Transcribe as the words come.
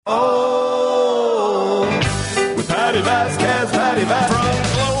Oh, with Patty Vasquez, Patty Vasquez.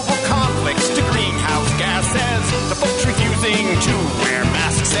 From global conflicts to greenhouse gases, the folks refusing to wear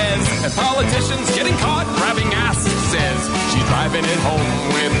masks says, and politicians getting caught grabbing asses says, she's driving it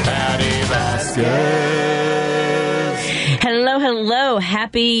home with Patty Vasquez. Hello, hello.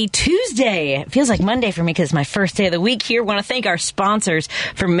 Happy Tuesday. It feels like Monday for me because it's my first day of the week here. Want to thank our sponsors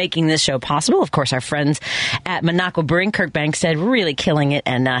for making this show possible. Of course, our friends at Minocqua Brewing. Kirk Bangstead really killing it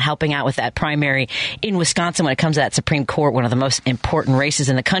and helping out with that primary in Wisconsin when it comes to that Supreme Court, one of the most important races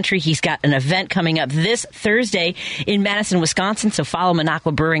in the country. He's got an event coming up this Thursday in Madison, Wisconsin. So follow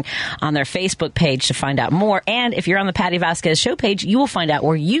Minocqua Brewing on their Facebook page to find out more. And if you're on the Patty Vasquez show page, you will find out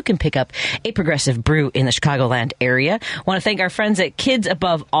where you can pick up a progressive brew in the Chicagoland area. Want to thank our friends at Kids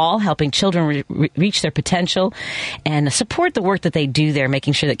Above All, helping children reach their potential and support the work that they do there,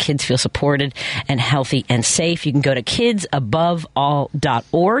 making sure that kids feel supported and healthy and safe. You can go to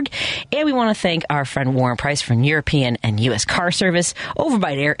kidsaboveall.org. And we want to thank our friend Warren Price from European and U.S. Car Service over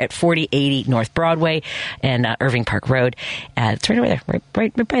by there at 4080 North Broadway and Irving Park Road. It's right over there,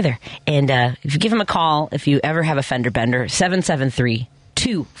 right by there. And if you give him a call, if you ever have a fender bender,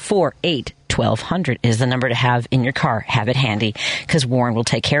 773-248 1200 is the number to have in your car. Have it handy because Warren will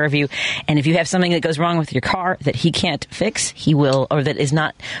take care of you. And if you have something that goes wrong with your car that he can't fix, he will, or that is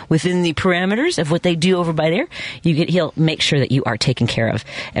not within the parameters of what they do over by there, he'll make sure that you are taken care of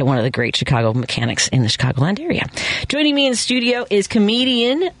at one of the great Chicago mechanics in the Chicagoland area. Joining me in the studio is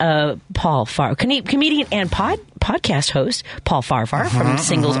comedian Paul Farr, comedian and podcast host Paul Farfar from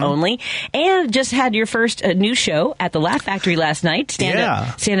Singles Only, and just had your first new show at the Laugh Factory last night.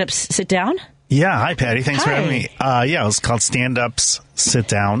 Stand Up, Sit Down. Yeah, hi Patty. Thanks for having me. It was called Stand Ups, Sit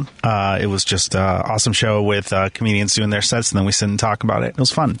Down. It was just an awesome show with comedians doing their sets, and then we sit and talk about it. It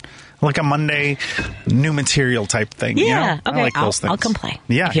was fun. Like a Monday new material type thing. Yeah, you know? okay. I like those things. I'll comply.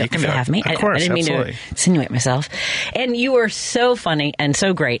 Yeah, if you can have me. Of course, I didn't mean to insinuate myself. And you were so funny and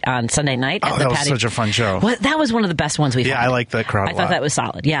so great on Sunday night. That was such a fun show. Well, that was one of the best ones we've had. Yeah, I like the crowd a lot. I thought that was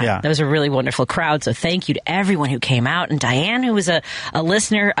solid. Yeah, that was a really wonderful crowd. So thank you to everyone who came out. And Diane, who was a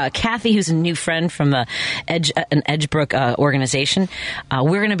listener. Kathy, who's a new friend from the Edgebrook organization.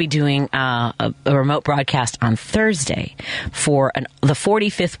 We're going to be doing a remote broadcast on Thursday for the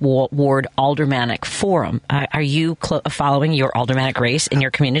 45th Ward Aldermanic Forum. Are you following your aldermanic race in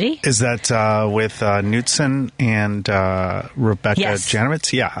your community? Is that with Knutson and Rebecca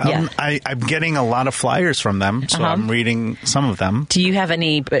Janowitz? Yeah. I'm getting a lot of flyers from them, so I'm reading some of them. Do you have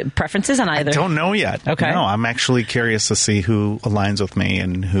any preferences on either? I don't know yet. Okay. No, I'm actually curious to see who aligns with me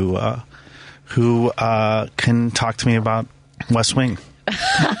and who can talk to me about West Wing.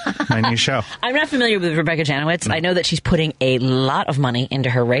 My new show. I'm not familiar with Rebecca Janowitz. I know that she's putting a lot of money into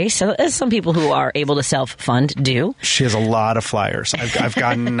her race, so as some people who are able to self-fund do. She has a lot of flyers. I've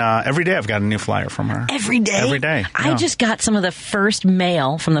gotten every day. I've got a new flyer from her. Every day. Every day. I just got some of the first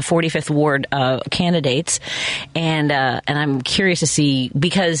mail from the 45th Ward candidates, and I'm curious to see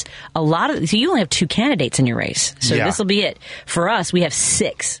because so you only have 2 candidates in your race, so this will be it. For us, we have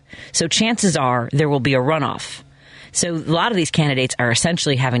 6, so chances are there will be a runoff. So a lot of these candidates are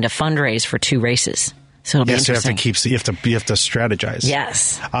essentially having to fundraise for 2 races. So it'll be interesting. You have to strategize.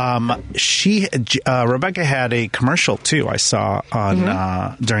 Yes. Rebecca had a commercial too. I saw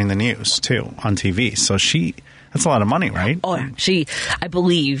on during the news too on TV. So that's a lot of money, right? Oh, I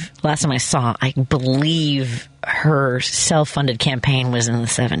believe last time I believe her self-funded campaign was in the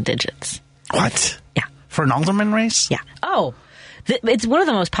 7 digits. What? Yeah. For an alderman race? Yeah. Oh. It's one of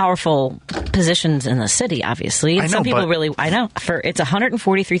the most powerful positions in the city, obviously. And some people really, I know, it's a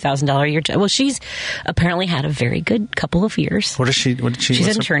 $143,000 a year job. Well, she's apparently had a very good couple of years. What did she?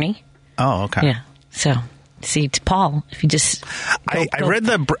 She's an attorney. Oh, okay. Yeah. So, see, to Paul, if you just, I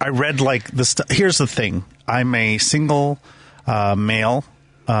read like the stuff. Here's the thing: I'm a single male,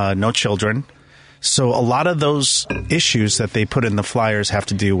 no children. So a lot of those issues that they put in the flyers have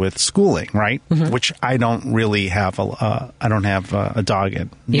to do with schooling, right? Mm-hmm. Which I don't really have. I don't have a dog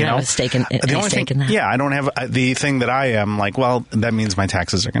in. You don't have a stake in that. Yeah, I don't have the thing that I am like. Well, that means my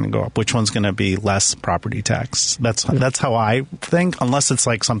taxes are going to go up. Which one's going to be less property tax? That's how I think. Unless it's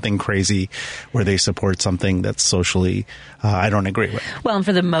like something crazy where they support something that's socially I don't agree with. Well, and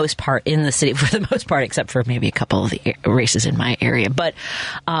for the most part in the city, except for maybe a couple of the races in my area, but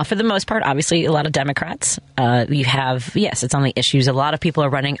for the most part, obviously a lot of Democrats. You have, it's on the issues. A lot of people are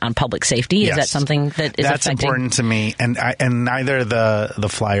running on public safety. Yes. Is that something that is That's affecting? important to me, and neither the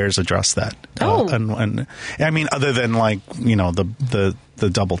flyers address that. And I mean, other than like the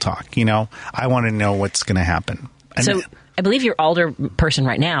double talk. I want to know what's going to happen. And I believe your alder person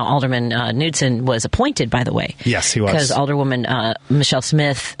right now, Alderman Knudsen, was appointed, by the way. Yes, he was. Because Alderwoman Michelle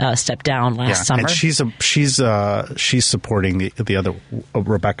Smith stepped down last summer. And she's supporting the other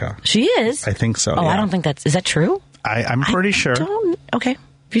Rebecca. She is? I think so. Oh, yeah. I don't think is that true? I'm pretty sure. Okay.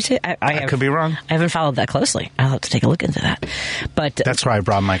 If you say, I could be wrong. I haven't followed that closely. I'll have to take a look into that. But that's why I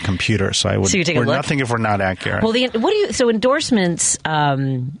brought my computer, so I would. So you take a look? Nothing if we're not accurate. Well, so endorsements?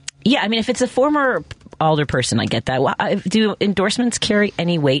 Yeah, I mean, if it's a former alder person, I get that. Do endorsements carry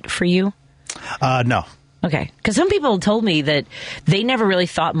any weight for you? No. Okay, because some people told me that they never really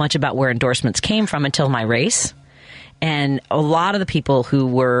thought much about where endorsements came from until my race. And a lot of the people who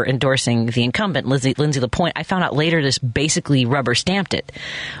were endorsing the incumbent, Lindsay LaPointe, I found out later just basically rubber stamped it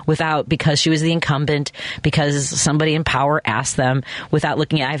because she was the incumbent, because somebody in power asked them without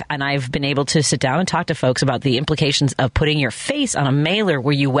looking at, and I've been able to sit down and talk to folks about the implications of putting your face on a mailer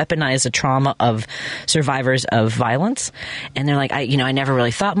where you weaponize the trauma of survivors of violence. And they're like, I never really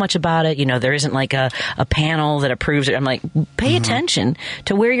thought much about it. There isn't like a panel that approves it. I'm like, pay attention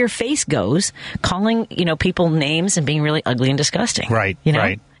to where your face goes, calling, people names and being really ugly and disgusting. Right.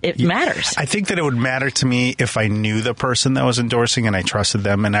 Right. It matters. I think that it would matter to me if I knew the person that was endorsing and I trusted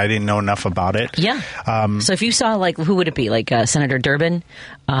them and I didn't know enough about it. Yeah. So if you saw, who would it be? Like Senator Durbin?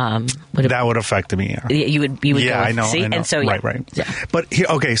 That would affect me. Yeah. You would yeah, go, I know. see? I know. And so, right. Yeah. But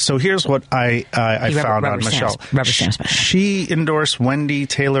so here's what I found on Michelle. Rubber stamps. She endorsed Wendy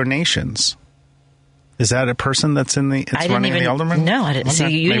Taylor Nations. Is that a person that's running in the alderman? No, I didn't. Okay. So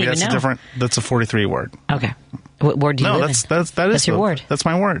you Maybe didn't that's even know. That's a 43 word. Okay. What ward do you live in? That's your ward. That's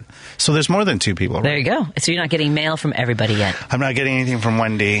my word. So there's more than 2 people. There you go. So you're not getting mail from everybody yet. I'm not getting anything from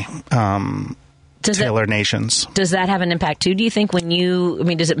Wendy Taylor Nations. Does that have an impact too? Do you think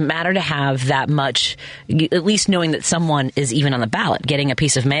does it matter to have that much, at least knowing that someone is even on the ballot, getting a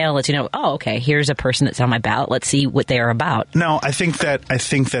piece of mail lets you know, oh, okay, here's a person that's on my ballot. Let's see what they are about. No, I think that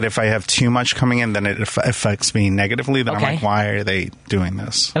if I have too much coming in, then it affects me negatively. Then I'm like, why are they doing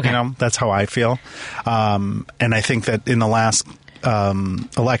this? Okay. That's how I feel. And I think that in the last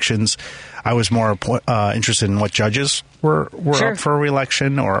elections, I was more interested in what judges were Sure. up for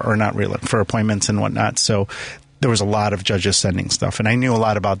re-election or not for appointments and whatnot. So there was a lot of judges sending stuff. And I knew a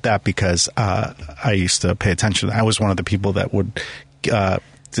lot about that because I used to pay attention. I was one of the people that would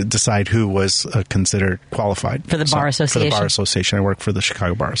to decide who was considered qualified. For the Bar Association? For the Bar Association. I work for the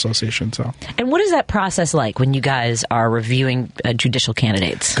Chicago Bar Association. So. And what is that process like when you guys are reviewing judicial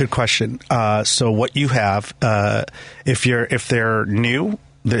candidates? Good question. So what you have, if they're new,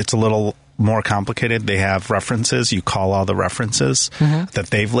 it's a little more complicated. They have references. You call all the references that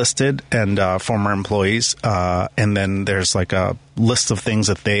they've listed and former employees, and then there's like a list of things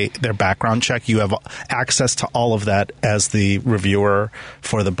that their background check. You have access to all of that as the reviewer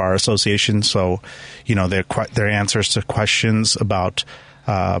for the Bar Association. So, their answers to questions about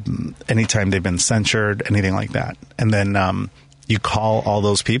anytime they've been censured, anything like that, and then you call all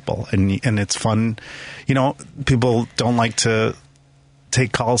those people, and it's fun. People don't like to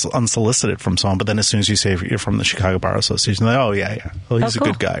take calls unsolicited from someone, but then as soon as you say you're from the Chicago Bar Association, they're like, oh, yeah. Well, he's a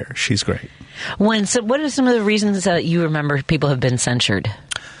good guy, or she's great. So what are some of the reasons that you remember people have been censured?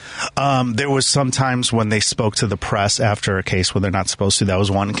 There was some times when they spoke to the press after a case when they're not supposed to. That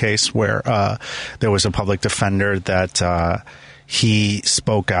was one case where there was a public defender that he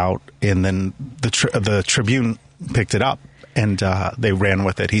spoke out, and then the Tribune picked it up, and they ran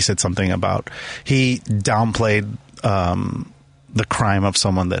with it. He said something about he downplayed the crime of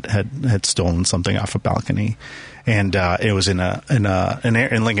someone that had stolen something off a balcony, and it was in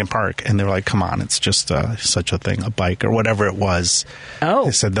Lincoln Park, and they were like, "Come on, it's just such a thing, a bike or whatever it was." Oh,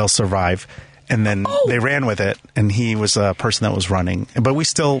 they said they'll survive, and then they ran with it, and he was a person that was running, but we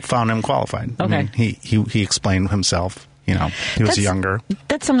still found him qualified. Okay, I mean, he explained himself. He was younger.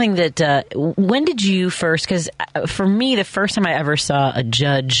 That's something that. When did you first? Because for me, the first time I ever saw a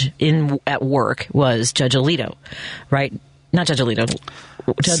judge at work was Judge Alito, right? Not Judge Alito.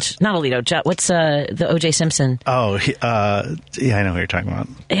 Not Alito. What's the O.J. Simpson? Oh, yeah, I know who you're talking about.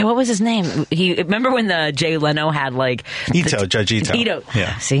 Yeah, what was his name? Remember when the Jay Leno had Judge Ito. Ito.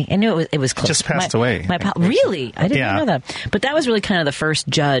 Yeah. See, I knew it was close. Just passed away. Really? I didn't know that. But that was really kind of the first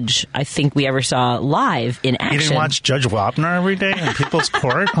judge I think we ever saw live in action. You didn't watch Judge Wapner every day in People's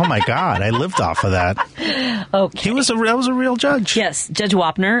Court? Oh my God, I lived off of that. Okay. That was a real judge. Yes, Judge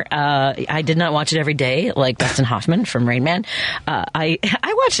Wapner. I did not watch it every day like Dustin Hoffman from Rain Man.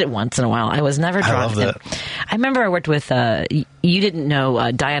 I watched it once in a while. I was never drawn to it. I remember I worked with you didn't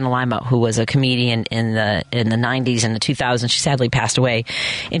know Diana Lima, who was a comedian in the 90s and the 2000s. She sadly passed away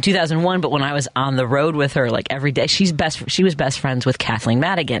in 2001. But when I was on the road with her, like every day, she was best friends with Kathleen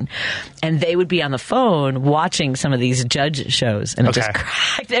Madigan, and they would be on the phone watching some of these judge shows, and it just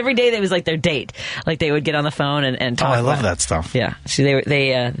cracked every day. That was like their date. Like they would get on the phone and talk. Oh, I love that stuff. Yeah,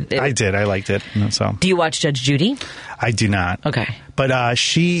 I did. I liked it. So, do you watch Judge Judy? I do not. Okay. But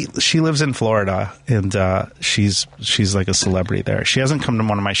she lives in Florida, and she's like a celebrity there. She hasn't come to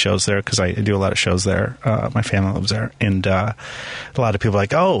one of my shows there because I do a lot of shows there. My family lives there, and a lot of people are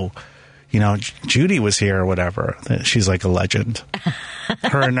like, oh, Judy was here or whatever. She's like a legend.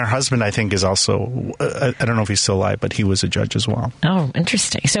 Her and her husband, I think, is also, I don't know if he's still alive, but he was a judge as well. Oh,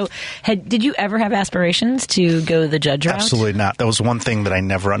 interesting. So did you ever have aspirations to go the judge route? Absolutely not. That was one thing that I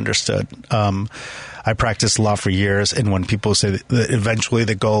never understood. I practiced law for years, and when people say that eventually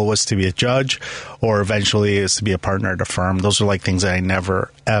the goal was to be a judge or eventually is to be a partner at a firm, those are like things that I never,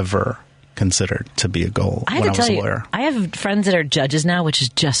 ever considered to be a goal when I was a lawyer. I have friends that are judges now, which is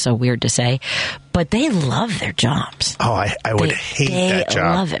just so weird to say, but they love their jobs. Oh, I would hate that job. They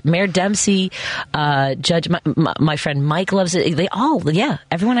love it. Mayor Dempsey, Judge, my friend Mike loves it.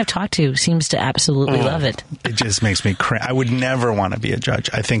 Everyone I've talked to seems to absolutely love it. It just makes me cringe. I would never want to be a judge.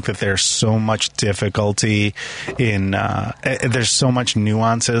 I think that there's so much difficulty in, there's so much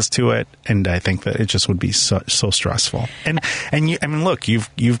nuances to it, and I think that it just would be so stressful. And look,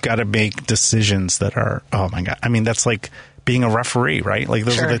 you've got to make decisions that are, oh my God. I mean, that's like being a referee, right? Like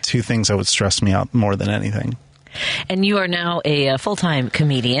those are the two things that would stress me out more than anything. And you are now a full-time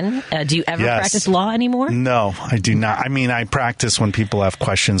comedian. Do you ever practice law anymore? No, I do not. I mean, I practice when people have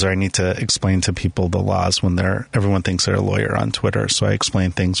questions or I need to explain to people the laws when everyone thinks they're a lawyer on Twitter. So I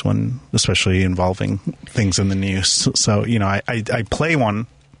explain things especially involving things in the news. So, I play one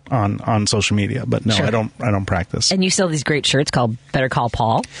on social media, but no, I don't practice. And you sell these great shirts called Better Call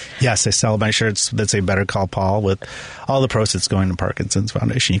Paul. Yes, I sell my shirts that say Better Call Paul with all the proceeds going to Parkinson's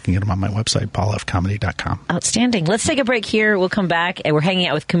Foundation. You can get them on my website, paulfcomedy.com. Outstanding. Let's take a break here. We'll come back, and we're hanging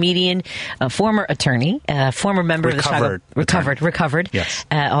out with comedian, former attorney, former member of the Chicago... Recovered. Yes.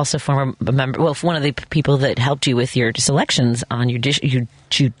 Also former member, one of the people that helped you with your selections on your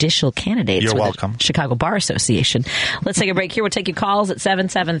judicial candidates. You're with welcome. The Chicago Bar Association. Let's take a break here. We'll take your calls at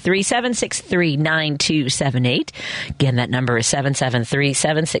 773-763-9278. Again, that number is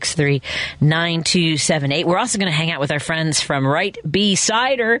 773-763-9278. We're also going to hang out with our friends from Right B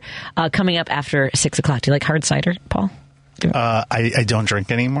Cider coming up after 6 o'clock. Do you like hard cider, Paul? I don't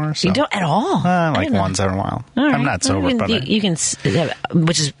drink anymore. So. You don't at all? I like once in a while. Right. I'm not sober, but you can,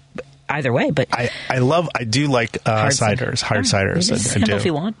 which is either way, but I do like ciders, hard ciders. I do. If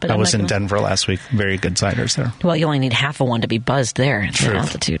you want, but I was in Denver last week. Very good ciders there. Well, you only need half of one to be buzzed there at that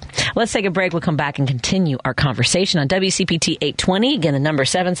altitude. Let's take a break. We'll come back and continue our conversation on WCPT 820. Again, the number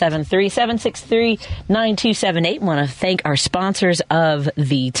 773-763-9278. Want to thank our sponsors of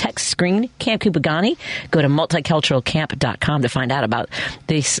the text screen, Camp Kupagani. Go to multiculturalcamp.com to find out about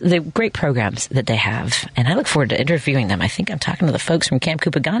the great programs that they have. And I look forward to interviewing them. I think I'm talking to the folks from Camp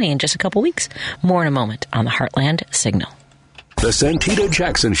Kupagani in just a couple weeks. More in a moment on the Heartland Signal. The Santita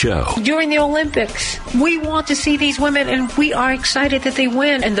Jackson Show. During the Olympics, we want to see these women, and we are excited that they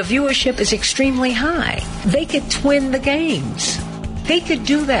win, and the viewership is extremely high. They could twin the games. They could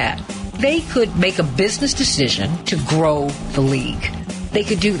do that. They could make a business decision to grow the league. They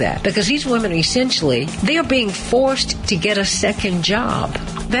could do that because these women essentially, they are being forced to get a second job.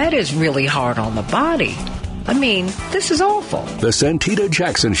 That is really hard on the body. I mean, this is awful. The Santita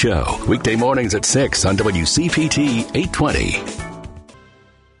Jackson Show. Weekday mornings at 6 on WCPT 820.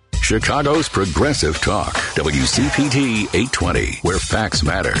 Chicago's Progressive Talk. WCPT 820, where facts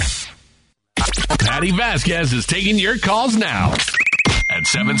matter. Patty Vasquez is taking your calls now at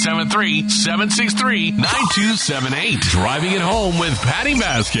 773-763-9278. Driving it home with Patty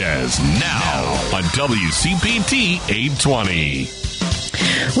Vasquez now on WCPT 820.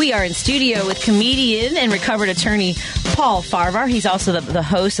 We are in studio with comedian and recovered attorney Paul Farahvar. He's also the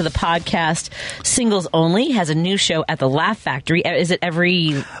host of the podcast Singles Only. Has a new show at the Laugh Factory. Is it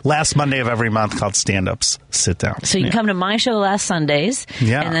every... last Monday of every month called Stand-Ups Sit Down. So you can come to my show last Sundays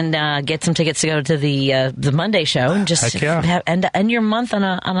and then get some tickets to go to the Monday show and just end your month on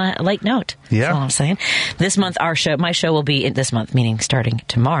a light note. Yeah. That's all I'm saying. This month, my show will be this month, meaning starting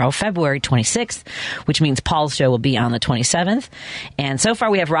tomorrow, February 26th, which means Paul's show will be on the 27th. And so far,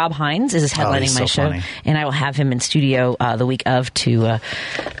 we have Rob Hines is headlining he's my so show, funny. and I will have him in studio the week of to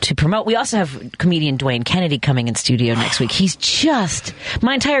promote. We also have comedian Dwayne Kennedy coming in studio next week. He's just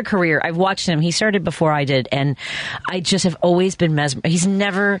my entire career. I've watched him. He started before I did, and I just have always been mesmerized. He's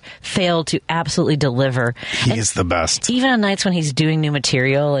never failed to absolutely deliver. He's the best. Even on nights when he's doing new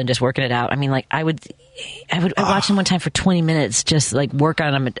material and just working it out. I mean, like I would watch him one time for 20 minutes, just like work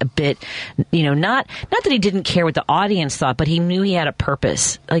on him a bit. You know, not that he didn't care what the audience thought, but he knew he had a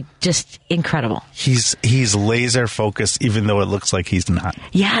purpose. Like, just incredible. He's laser focused, even though it looks like he's not.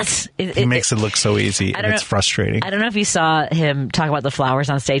 Yes, He makes it look so easy, and it's frustrating. I don't know if you saw him talk about the flowers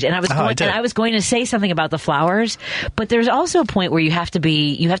on stage, and I was going to say something about the flowers, but there's also a point where you have to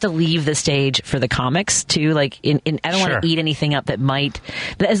leave the stage for the comics too. Like, I don't want to eat anything up that might.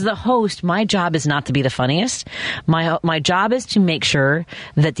 As the host, my job is not to be the funniest. My job is to make sure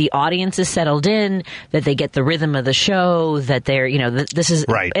that the audience is settled in, that they get the rhythm of the show, that they're, you know, this is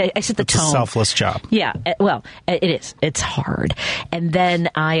right. I set the it's tone. A selfless job. Yeah, well, it is. It's hard, and then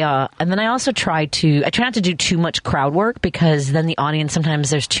I also try not to do too much crowd work, because then the audience, sometimes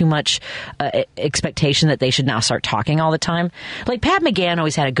there's too much expectation that they should now start talking all the time. Like Pat McGann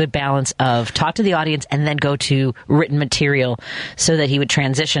always had a good balance of talk to the audience and then go to written material, so that he would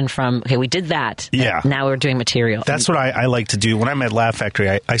transition from, okay, we did that. Yeah. Now we're doing material. That's what I like to do. When I'm at Laugh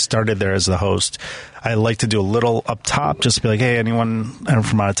Factory, I started there as the host. I like to do a little up top, just to be like, hey, anyone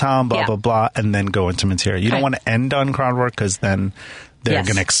from out of town, blah, blah, blah, and then go into material. You don't want to end on crowd work, because then they're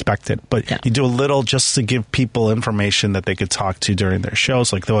going to expect it. But you do a little just to give people information that they could talk to during their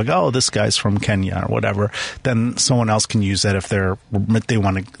shows. Like, they're like, oh, this guy's from Kenya or whatever. Then someone else can use that if they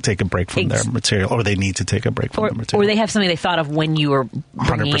want to take a break from their material, or they need to take a break from their material. Or they have something they thought of when you were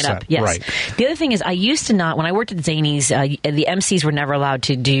bringing it up. Yes. Right. The other thing is, I used to not, when I worked at Zanies, the MCs were never allowed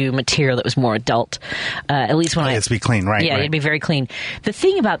to do material that was more adult. At least when it has to be clean, right? Yeah, it'd be very clean. The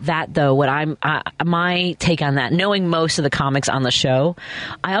thing about that, though, my take on that, knowing most of the comics on the show,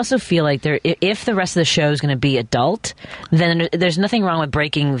 I also feel like if the rest of the show is going to be adult, then there's nothing wrong with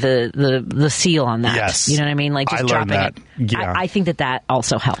breaking the seal on that. Yes. You know what I mean? Like, just dropping it. Yeah. I think that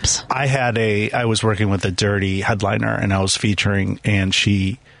also helps. I was working with a Dirty headliner, and I was featuring, and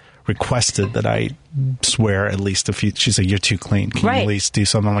she requested that I swear at least a few. She said, you're too clean. Can you at least do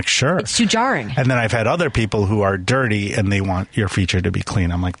something? I'm like, sure. It's too jarring. And then I've had other people who are dirty and they want your feature to be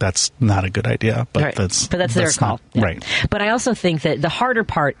clean. I'm like, that's not a good idea. But that's their call. Yeah. Right. But I also think that the harder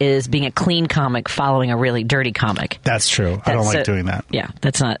part is being a clean comic following a really dirty comic. That's true. I don't like doing that. Yeah,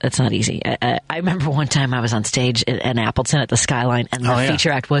 that's not easy. I remember one time I was on stage in Appleton at the Skyline, and the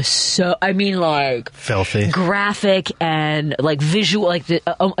feature act was so, filthy, graphic, and like visual,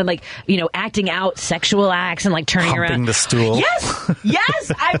 like acting out sexual acts and like turning humping around the stool. Yes, it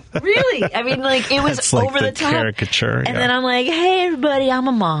was that's like over the top caricature. And then I'm like, hey everybody, I'm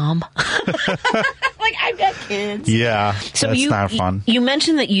a mom. Like, I've got kids. Yeah, so that's not fun. You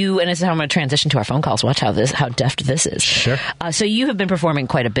mentioned that and this is how I'm going to transition to our phone calls. Watch how deft this is. Sure. So you have been performing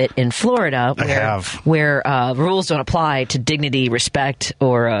quite a bit in Florida. Where rules don't apply to dignity, respect,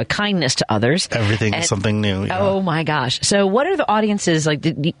 or kindness to others. Everything is something new. Yeah. Oh my gosh! So what are the audiences like?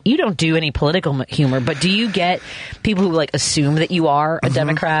 You don't do any political humor, but do you get people who like assume that you are a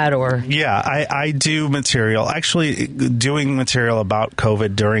Democrat or? Yeah, I do material. Actually, doing material about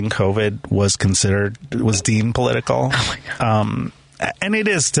COVID during COVID was deemed political. Oh my God. And it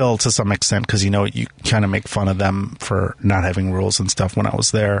is still to some extent, because you kind of make fun of them for not having rules and stuff when I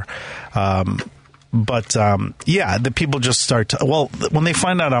was there. But the people just start to, when they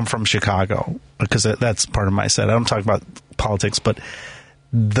find out I'm from Chicago, because that's part of my set. I don't talk about politics, but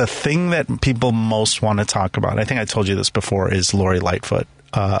the thing that people most want to talk about, I think I told you this before, is Lori Lightfoot.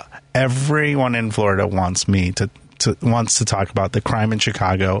 Everyone in Florida wants to talk about the crime in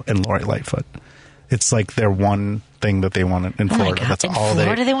Chicago and Lori Lightfoot. It's like their one thing that they want in Florida. That's all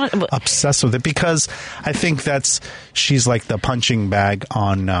they want. Obsessed with it, because I think she's like the punching bag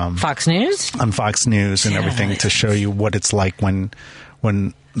on Fox News? On Fox News and everything, to show you what it's like when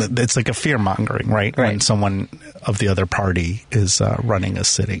it's like a fear mongering, right? When someone of the other party is running a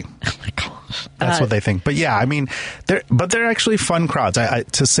city. Oh my gosh. That's what they think. But yeah, I mean, they're actually fun crowds. I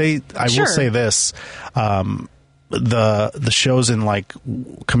will say this. The shows in like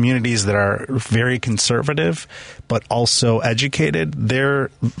communities that are very conservative but also educated, they're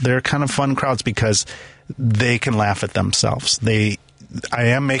kind of fun crowds, because they can laugh at themselves. I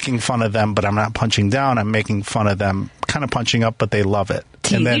am making fun of them, but I'm not punching down. I'm making fun of them, kind of punching up, but they love it.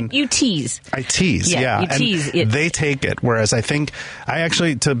 And then you tease. I tease, yeah. You tease. And they take it, whereas I think,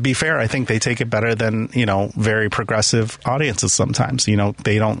 to be fair, I think they take it better than, very progressive audiences sometimes. They're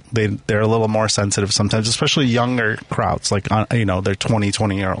a little more sensitive sometimes, especially younger crowds, like, they're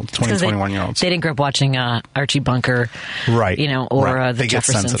 21-year-olds. They didn't grow up watching Archie Bunker, right? Or right. the they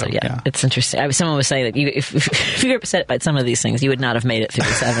Jeffersons. Get sensitive, yeah. It's interesting. Someone was saying that if you were upset about some of these things, you would not have made it through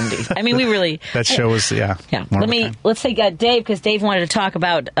the 70s. I mean, we really that show was yeah. Let's take Dave, because Dave wanted to talk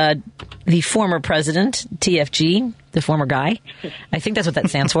about the former president, TFG, the former guy. I think that's what that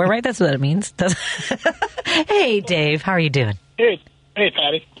stands for, right? That's what it means. Hey, Dave, how are you doing? Hey,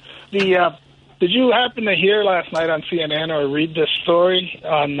 Patty. Did you happen to hear last night on CNN or read this story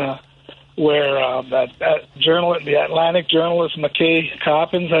on where that journalist, the Atlantic journalist McKay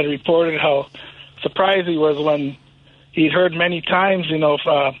Coppins, had reported how surprised he was when he'd heard many times,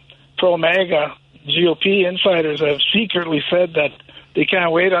 pro-MAGA GOP insiders have secretly said that they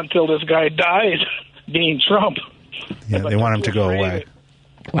can't wait until this guy dies, being Trump. Yeah, they want him to go away.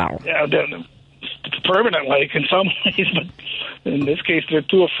 Wow. Yeah, permanent, like, in some ways, but in this case, they're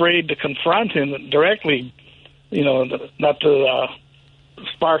too afraid to confront him directly, not to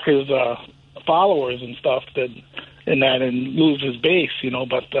spark his followers and stuff and lose his base,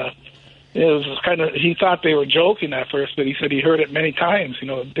 but it was kind of, he thought they were joking at first, but he said he heard it many times,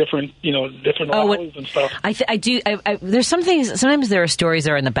 different rallies and stuff. I do. There's some things, sometimes there are stories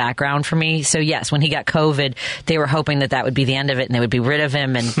that are in the background for me. So yes, when he got COVID, they were hoping that would be the end of it and they would be rid of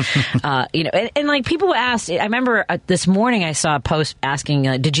him. And, and like people asked, I remember this morning I saw a post asking,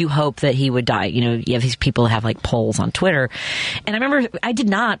 did you hope that he would die? You have these people that have like polls on Twitter. And I remember I did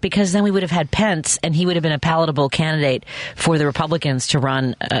not, because then we would have had Pence and he would have been a palatable candidate for the Republicans to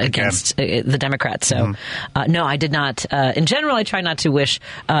run against the Democrats. So, no, I did not. In general, I try not to wish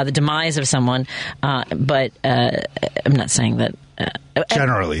the demise of someone, but I'm not saying that.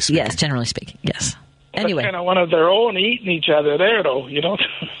 Generally speaking. Yes, generally speaking, yes. Anyway. That's kind of one of their own eating each other there, though,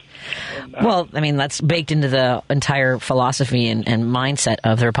 Well, I mean, that's baked into the entire philosophy and mindset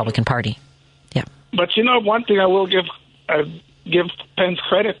of the Republican Party. Yeah. But, one thing I will give Pence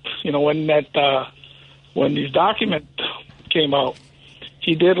credit, when these documents came out,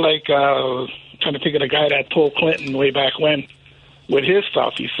 he did trying to think of the guy that told Clinton way back when with his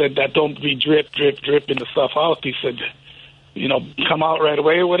stuff. He said that don't be dripping the stuff out. He said, come out right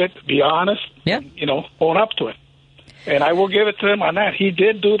away with it, be honest, and, own up to it. And I will give it to him on that. He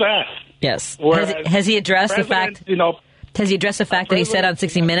did do that. Yes. Has he addressed the fact? Has he addressed the fact that he said on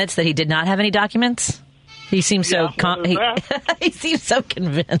 60 Minutes that he did not have any documents? He seems so he seems so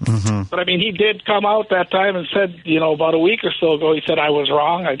convinced. Mm-hmm. But I mean, he did come out that time and said, about a week or so ago, he said I was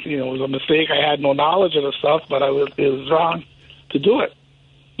wrong. It was a mistake. I had no knowledge of the stuff, but it was wrong to do it.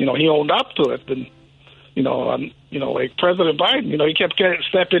 He owned up to it, and like President Biden, he kept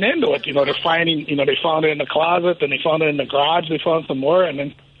stepping into it. They're finding, they found it in the closet, then they found it in the garage. They found some more, and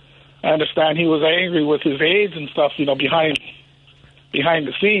then I understand he was angry with his aides and stuff, behind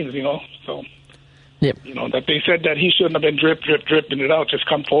the scenes, so. Yep. That they said that he shouldn't have been dripping it out. Just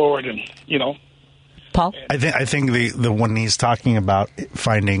come forward and, Paul? I think the when he's talking about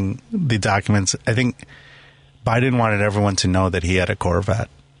finding the documents, I think Biden wanted everyone to know that he had a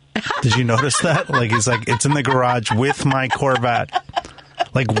Corvette. Did you notice that? He's like, it's in the garage with my Corvette.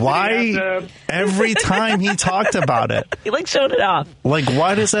 Why every time he talked about it? He showed it off.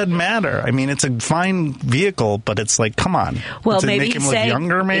 Why does that matter? I mean, it's a fine vehicle, but it's come on. Well, to maybe make him he's look saying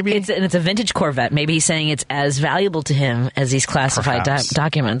younger, maybe? It's a vintage Corvette. Maybe he's saying it's as valuable to him as these classified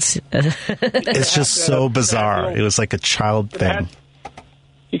documents. It's just so bizarre. It was like a child thing.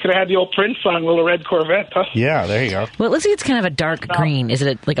 You could have had the old Prince song, Little Red Corvette, huh? Yeah, there you go. Well, it looks like it's kind of a dark green. Is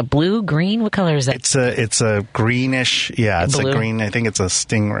it like a blue, green? What color is that? It's a greenish, it's blue? a green. I think it's a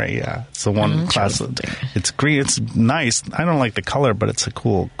Stingray, yeah. It's the one class. It's green. It's nice. I don't like the color, but it's a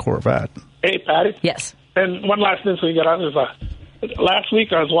cool Corvette. Hey, Patty? Yes. And one last thing so we get on is last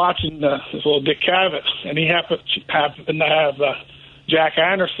week I was watching this little Dick Cavett, and he happened to have Jack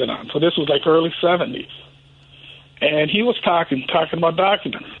Anderson on. So this was early 70s. And he was talking about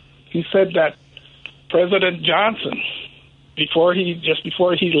documents. He said that President Johnson, before he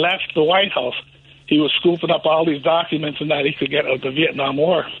left the White House, he was scooping up all these documents and that he could get out of the Vietnam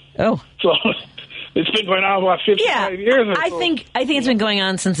War. Oh. So it's been going on about 55 years or I so. think it's been going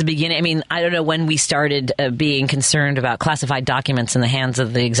on since the beginning. I mean, I don't know when we started being concerned about classified documents in the hands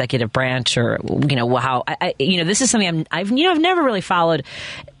of the executive branch, or how this is something I've never really followed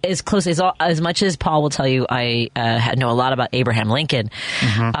as close as much as Paul will tell you, I know a lot about Abraham Lincoln.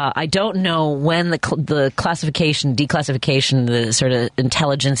 I don't know when the classification, declassification, the sort of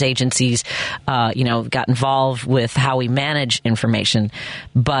intelligence agencies, got involved with how we manage information.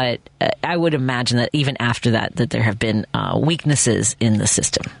 But I would imagine that even after that there have been weaknesses in the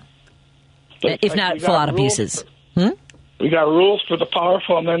system, if not full-out abuses. We got rules for the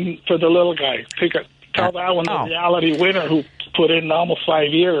powerful and then for the little guy. Tell that one the reality winner who put in almost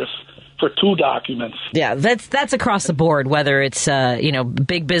 5 years for 2 documents. Yeah, that's across the board, whether it's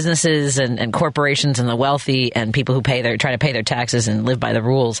big businesses and corporations and the wealthy and people who try to pay their taxes and live by the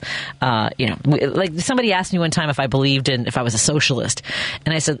rules. Like somebody asked me one time if I believed if I was a socialist,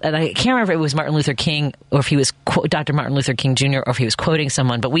 and I said, and I can't remember if it was Martin Luther King or if he was Dr. Martin Luther King Jr. or if he was quoting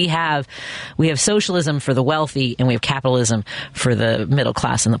someone, but we have socialism for the wealthy and we have capitalism for the middle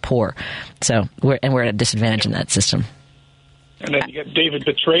class and the poor. So we're at a disadvantage in that system. And then you get David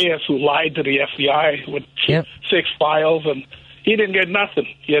Petraeus, who lied to the FBI with 6 files, and he didn't get nothing.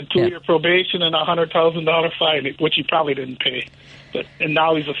 He had 2-year probation and a $100,000 fine, which he probably didn't pay. And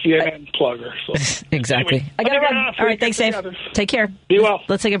now he's a CNN plugger. So. Exactly. Anyway, I got to run. All right, thanks, Dave. Take care. Be well.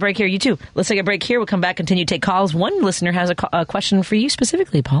 Let's take a break here. You too. Let's take a break here. We'll come back, continue to take calls. One listener has a question for you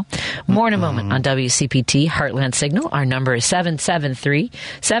specifically, Paul. More in a moment on WCPT Heartland Signal. Our number is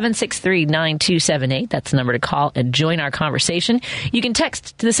 773-763-9278. That's the number to call and join our conversation. You can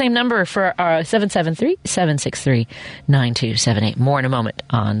text to the same number for our 773-763-9278. More in a moment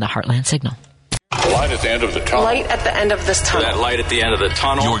on the Heartland Signal. Light at the end of the tunnel. Light at the end of this tunnel. That light at the end of the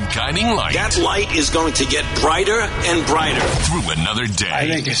tunnel. Your guiding light. That light is going to get brighter and brighter. Through another day. I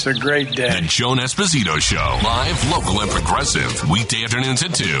think it's a great day. The Joan Esposito Show. Live, local, and progressive. Weekday afternoons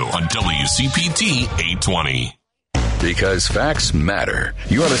at 2 on WCPT 820. Because facts matter.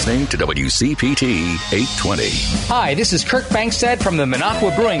 You're listening to WCPT 820. Hi, this is Kirk Bankstead from the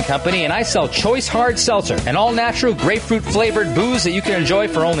Minocqua Brewing Company, and I sell Choice Hard Seltzer, an all-natural grapefruit-flavored booze that you can enjoy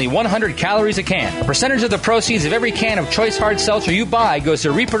for only 100 calories a can. A percentage of the proceeds of every can of Choice Hard Seltzer you buy goes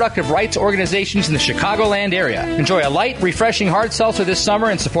to reproductive rights organizations in the Chicagoland area. Enjoy a light, refreshing hard seltzer this summer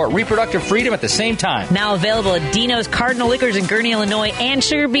and support reproductive freedom at the same time. Now available at Dino's Cardinal Liquors in Gurnee, Illinois, and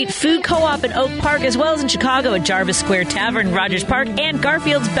Sugar Beet Food Co-op in Oak Park, as well as in Chicago at Jarvis Square Tavern, Rogers Park, and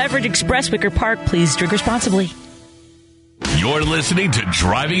Garfield's Beverage Express, Wicker Park. Please drink responsibly. You're listening to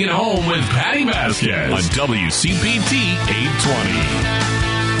Driving It Home with Patty Vasquez on WCPT 820.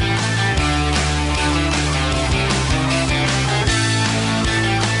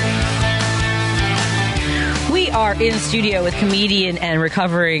 We are in studio with comedian and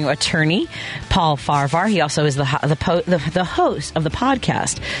recovering attorney Paul Farvar. He also is the host of the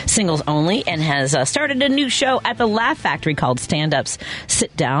podcast Singles Only and has started a new show at the Laugh Factory called Stand Ups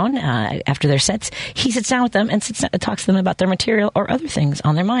Sit Down. After their sets, he sits down with them and talks to them about their material or other things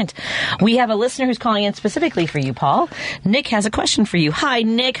on their minds. We have a listener who's calling in specifically for you, Paul. Nick has a question for you. Hi,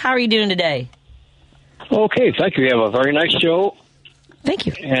 Nick. How are you doing today? Okay, thank you. You have a very nice show. Thank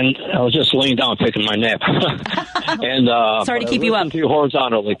you. And I was just laying down taking my nap. And sorry to keep you up. To you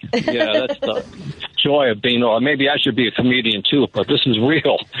horizontally. Yeah, that's the joy of being. Maybe I should be a comedian too, but this is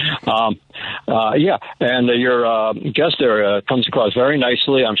real. Yeah, and your guest there comes across very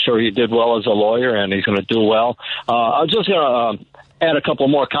nicely. I'm sure he did well as a lawyer, and he's going to do well. I was just going to add a couple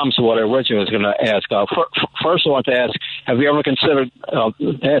more comments to what I originally was going to ask. First, I want to ask: have you ever considered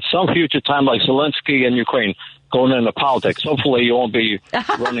at some future time, like Zelensky in Ukraine, going into politics? Hopefully you won't be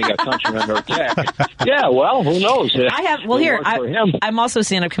running a country under attack. Yeah, well, who knows? I have. Well, here, I'm also a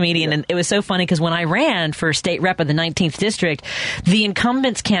stand-up comedian, and it was so funny because when I ran for state rep of the 19th district, the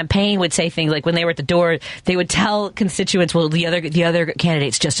incumbents campaign would say things like when they were at the door, they would tell constituents, well, the other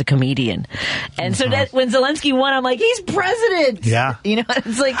candidate's just a comedian. And so that when Zelensky won, I'm like, he's president. Yeah. You know,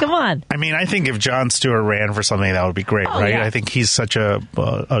 it's like, come on. I mean, I think if Jon Stewart ran for something, that would be great, right? Yeah. I think he's such a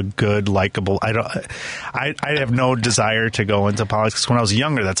good, likable. I have no desire to go into politics. When I was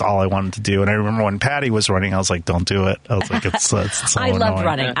younger, that's all I wanted to do. And I remember when Patty was running, I was like, "Don't do it." I was like, "It's so I loved annoying."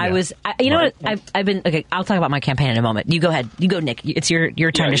 running. Yeah. You know what? I've been okay. I'll talk about my campaign in a moment. You go ahead. You go, Nick. It's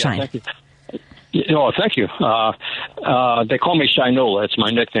your time to shine. Thank you. Thank you. They call me Shinula. It's my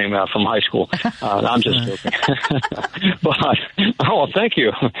nickname from high school. I'm just joking. But, thank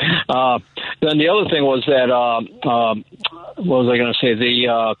you. Then the other thing was that, what was I going to say?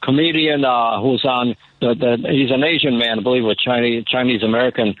 The comedian who's on, he's an Asian man, I believe, a Chinese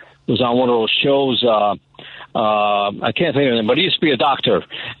American, who's on one of those shows. I can't think of him, but he used to be a doctor.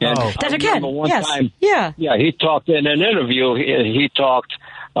 And Dr. Ken. One yes. time, yeah, he talked in an interview. He talked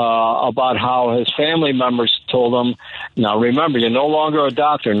about how his family members told him, now remember, you're no longer a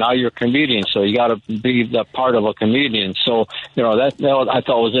doctor, now you're a comedian, so you got to be the part of a comedian. So, that I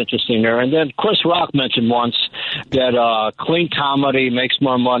thought was interesting there. And then Chris Rock mentioned once that clean comedy makes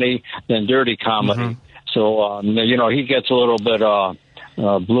more money than dirty comedy. Mm-hmm. So, he gets a little bit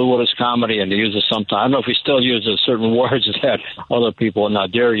blue with his comedy, and he uses sometimes. I don't know if he still uses certain words that other people would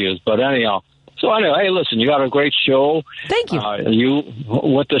not dare use, but anyhow. So anyway, hey, listen, you got a great show. Thank you. You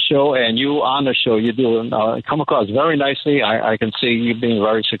with the show and you on the show, you do come across very nicely. I can see you being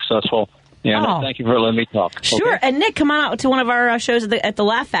very successful. And thank you for letting me talk. Sure. Okay? And Nick, come on out to one of our shows at the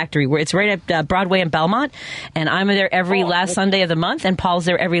Laugh Factory, where it's right at Broadway and Belmont. And I'm there every last Sunday of the month, and Paul's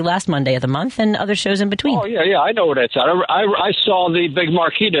there every last Monday of the month, and other shows in between. Oh, yeah, I know where that's at. I saw the big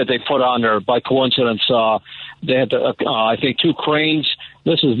marquee that they put on there by coincidence. They had, I think, 2 cranes.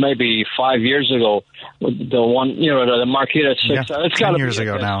 This is maybe 5 years ago. The one, the marquee that's 6. Yeah, it's got 10 years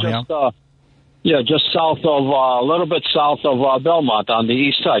ago now, just south of, a little bit south of Belmont on the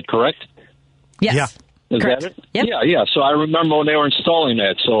east side, correct? Yes. Yeah. Is Correct. that it? Yep. Yeah. So I remember when they were installing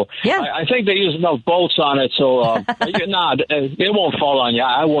that. So I think they use enough bolts on it. So it won't fall on you.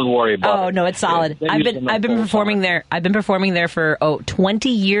 I wouldn't worry about it. Oh no, it's solid. I've been performing there. I've been performing there for 20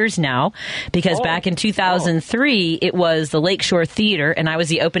 years now. Because back in 2003, it was the Lakeshore Theater, and I was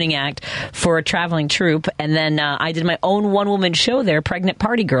the opening act for a traveling troupe. And then I did my own one-woman show there, Pregnant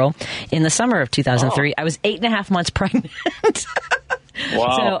Party Girl, in the summer of 2003. I was 8.5 months pregnant.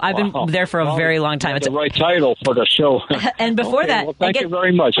 Wow. So I've been there for a very long time. It's the right title for the show. And before that, well, thank you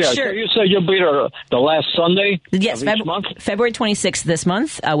very much. Yeah, sure. So you said you'll be there the last Sunday of each month? February 26th this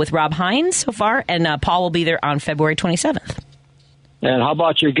month with Rob Hines so far, and Paul will be there on February 27th. And how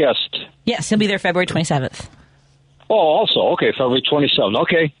about your guest? Yes, he'll be there February 27th. Oh, also, okay, February 27th.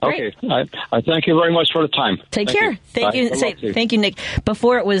 Okay, Great. okay. I thank you very much for the time. Take care. Thank you. Bye. Thank you, Nick.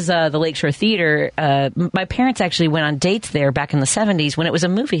 Before it was the Lakeshore Theater, my parents actually went on dates there back in the 70s when it was a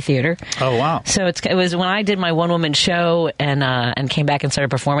movie theater. Oh, wow. So it was when I did my one-woman show and came back and started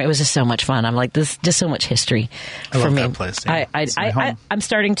performing. It was just so much fun. I'm like, this just so much history I for love me. that place. Yeah. I'm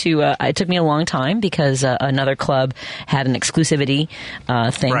starting to. It took me a long time because another club had an exclusivity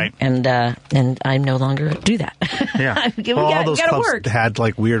thing, Right. and I no longer do that. Yeah. All those clubs had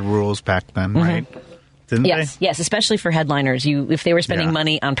like weird rules back then, right? Didn't they? Yes, especially for headliners. If they were spending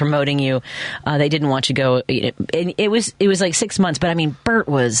money on promoting you, they didn't want you to go. And it was like 6 months, but I mean, Bert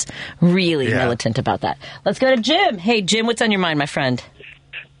was really militant about that. Let's go to Jim. Hey, Jim, what's on your mind, my friend?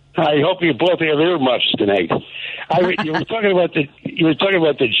 I hope you both have earmuffs tonight. You were talking about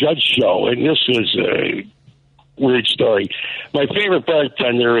the Judge show, and this was a weird story. My favorite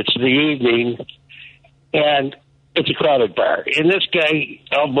bartender. It's the evening, and it's a crowded bar. And this guy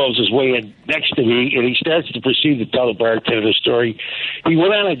elbows his way in next to me, and he starts to proceed to tell the bartender the story. He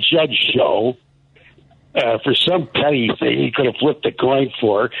went on a Judge show for some petty thing he could have flipped a coin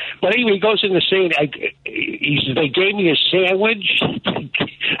for. But anyway, he goes into saying, he said, they gave me a sandwich,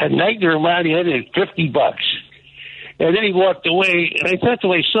 a night in Romani, and $50. And then he walked away, and I thought to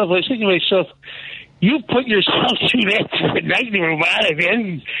myself, you put yourself through that for a night in Romani,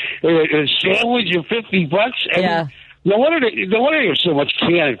 and a sandwich of $50? Yeah. No wonder there's so much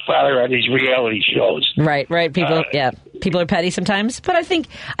cannon fodder on these reality shows. Right. People are petty sometimes, but I think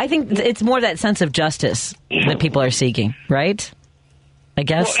it's more that sense of justice that people are seeking, right? I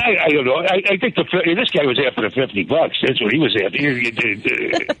guess. Well, I don't know. I think this guy was after the $50. That's what he was after.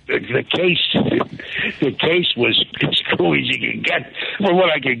 The case was as cool as you can get from what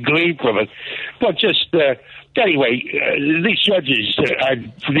I could glean from it. But just anyway, these judges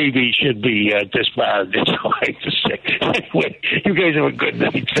maybe should be disbarred. That's all I have to say. Anyway, you guys have a good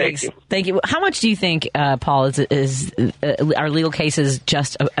night. Thank you. How much do you think, Paul, is our legal cases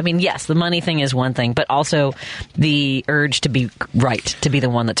just? I mean, yes, the money thing is one thing, but also the urge to be right, to be the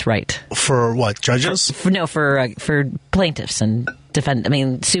one that's right. For what, judges? For plaintiffs and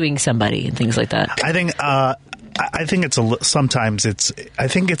suing somebody and things like that. I think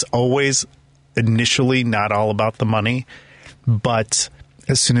it's always initially not all about the money, but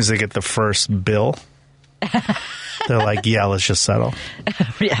as soon as they get the first bill, they're like, yeah, let's just settle.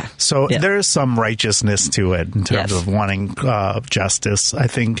 Yeah. So there is some righteousness to it in terms of wanting justice, I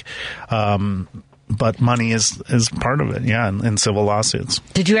think. But money is part of it, in civil lawsuits.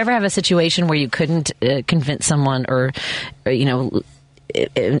 Did you ever have a situation where you couldn't convince someone or after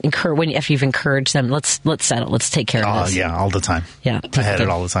you've encouraged them, let's settle, let's take care of this? Yeah, all the time. Yeah. I had it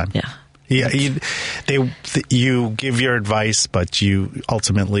all the time. Yeah. Yeah, you give your advice, but you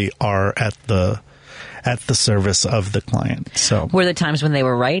ultimately are at the service of the client. So, were there times when they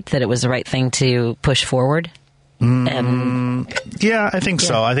were right, that it was the right thing to push forward? Yeah, I think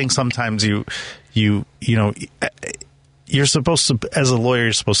so. I think sometimes you know, you're supposed to, as a lawyer,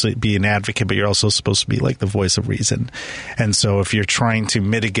 you're supposed to be an advocate, but you're also supposed to be like the voice of reason. And so if you're trying to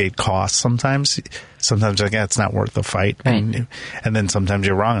mitigate costs, sometimes like, it's not worth the fight. Right. And then sometimes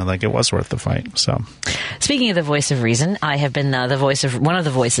you're wrong and like, it was worth the fight. So speaking of the voice of reason, I have been one of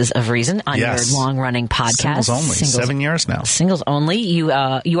the voices of reason on your long running podcast. Singles only. 7 years now. Singles only. You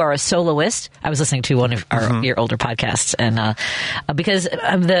are a soloist. I was listening to one of your older podcasts, and because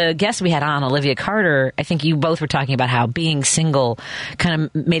of the guest we had on, Olivia Carter, I think you both were talking about how being single kind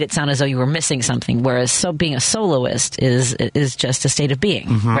of made it sound as though you were missing something, whereas being a soloist is just a state of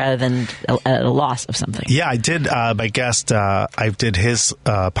being rather than a loss of something. Yeah, I did. My guest, I did his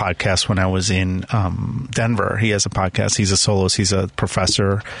podcast when I was in Denver. He has a podcast. He's a soloist. He's a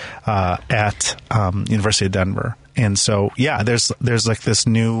professor at University of Denver. And so, yeah, there's like this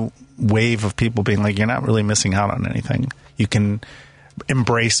new wave of people being like, you're not really missing out on anything. You can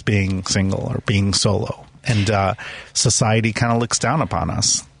embrace being single or being solo. And society kind of looks down upon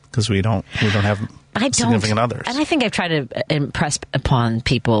us because we don't have significant others. And I think I've tried to impress upon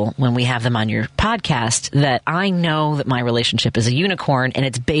people when we have them on your podcast that I know that my relationship is a unicorn, and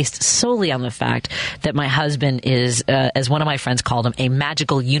it's based solely on the fact that my husband is, as one of my friends called him, a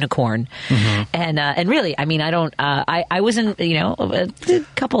magical unicorn. And really, I mean, I don't. I was in a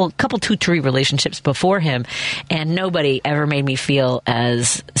couple 2-3 relationships before him, and nobody ever made me feel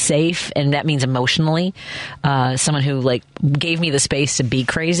as safe, and that means emotionally. Someone who like gave me the space to be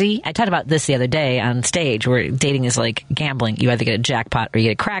crazy. I talked about this the other day on stage, where dating is like gambling. You either get a jackpot or you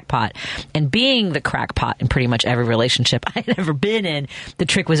get a crackpot. And being the crackpot in pretty much every relationship I had ever been in, the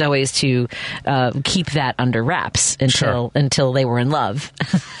trick was always to keep that under wraps until they were in love.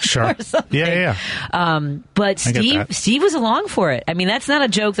 Sure. Yeah. But Steve was along for it. I mean, that's not a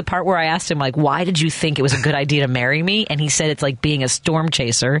joke. The part where I asked him, like, why did you think it was a good idea to marry me? And he said it's like being a storm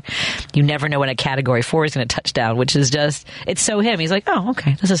chaser. You never know when a Category 4 is going to touch down, which is just, it's so him. He's like, oh,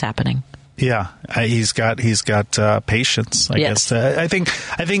 okay, this is happening. Yeah, he's got patience. I guess. I think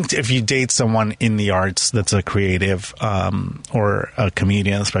if you date someone in the arts that's a creative or a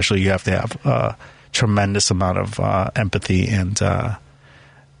comedian, especially, you have to have a tremendous amount of empathy and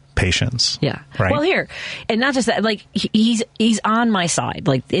patience. Yeah. Right. Well, here, and not just that. Like he's on my side.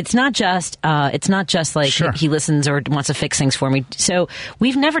 Like it's not just like he listens or wants to fix things for me. So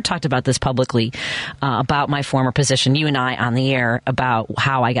we've never talked about this publicly about my former position. You and I on the air about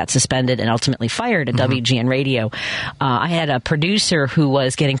how I got suspended and ultimately fired at WGN Radio. I had a producer who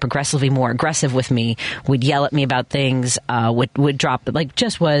was getting progressively more aggressive with me. Would yell at me about things. Would drop, like,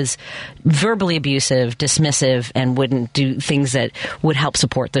 just was verbally abusive, dismissive, and wouldn't do things that would help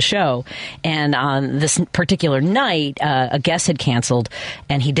support the show. And on this particular night, a guest had canceled,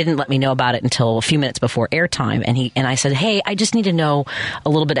 and he didn't let me know about it until a few minutes before airtime. And I said, hey, I just need to know a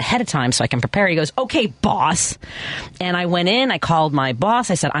little bit ahead of time so I can prepare. He goes, okay, boss. And I went in, I called my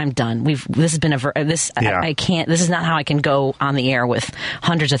boss. I said, I'm done. This has been I can't, this is not how I can go on the air with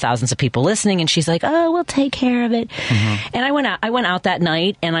hundreds of thousands of people listening. And she's like, oh, we'll take care of it. And I went out that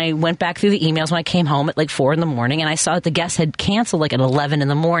night, and I went back through the emails when I came home at like 4 a.m, and I saw that the guest had canceled like at 11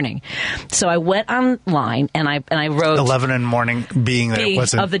 a.m. So I went online and I wrote 11 a.m, being that it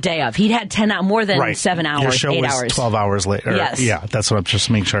wasn't of the day of. He'd had more than 7 hours. Your show 8 was hours. 12 hours later. Yes. Yeah, that's what I'm just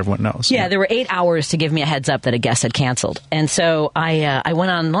making sure everyone knows. Yeah, there were 8 hours to give me a heads up that a guest had canceled. And so I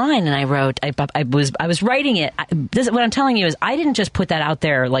went online and I wrote. I was writing it. What I'm telling you is I didn't just put that out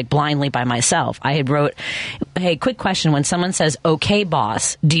there like blindly by myself. I had wrote, hey, quick question: when someone says "Okay,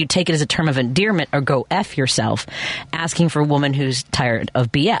 boss," do you take it as a term of endearment or go F yourself? Asking for a woman who's tired of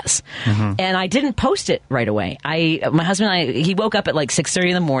BS. And I didn't post it right away. My husband and he woke up at like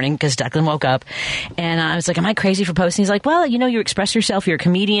 6:30 a.m. because Declan woke up, and I was like, am I crazy for posting? He's like, well, you express yourself, you're a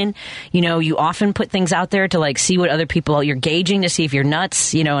comedian, you often put things out there to like see what other people, you're gauging to see if you're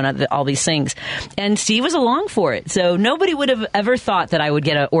nuts, and all these things. And Steve was along for it. So nobody would have ever thought that I would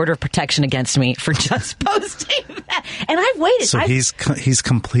get an order of protection against me for just posting that. And I've waited. So he's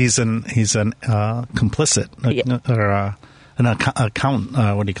an complicit or an account,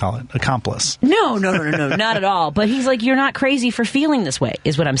 what do you call it? Accomplice. No, not at all. But he's like, you're not crazy for feeling this way,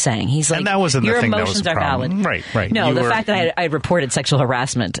 is what I'm saying. He's like, and that wasn't your the thing emotions that was are valid. Right. No, the fact that I reported sexual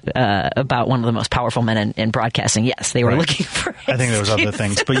harassment about one of the most powerful men in broadcasting, yes, they were looking for it. I think there was other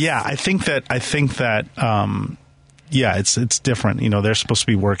things. But yeah, I think that it's different. They're supposed to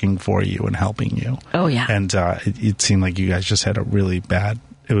be working for you and helping you. Oh, yeah. And it seemed like you guys just had a really bad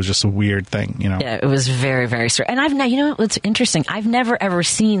it was just a weird thing, you know. Yeah, it was very, very strange. And I've now, you know what's interesting? I've never ever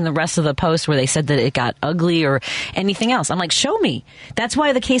seen the rest of the post where they said that it got ugly or anything else. I'm like, show me. That's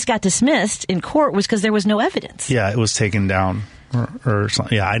why the case got dismissed in court, was because there was no evidence. Yeah, it was taken down or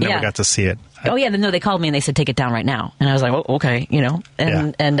something. Yeah, I never got to see it. Oh yeah, no, they called me and they said take it down right now, and I was like, oh, okay, you know,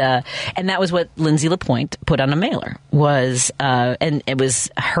 and that was what Lindsay LaPointe put on a mailer and it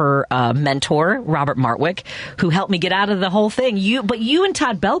was her mentor Robert Martwick who helped me get out of the whole thing. You and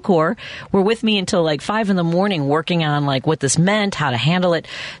Todd Belcour were with me until like 5 a.m. working on like what this meant, how to handle it.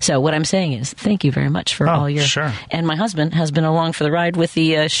 So what I'm saying is, thank you very much for all your. Sure. And my husband has been along for the ride with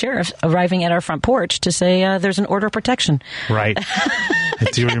the sheriff arriving at our front porch to say there's an order of protection. Right. I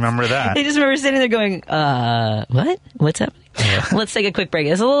do remember that. I just remember sitting there going, what? What's happening? Yeah. Let's take a quick break.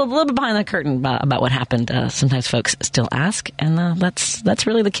 It's a little bit behind the curtain about what happened. Sometimes folks still ask, and that's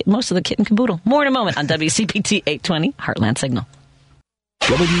really most of the kit and caboodle. More in a moment on WCPT 820 Heartland Signal.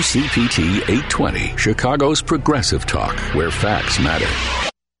 WCPT 820, Chicago's progressive talk, where facts matter.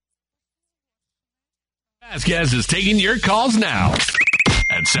 Vasquez is taking your calls now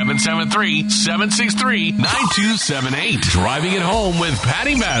at 773-763-9278. Driving it home with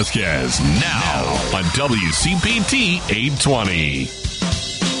Patty Vasquez now on WCPT 820.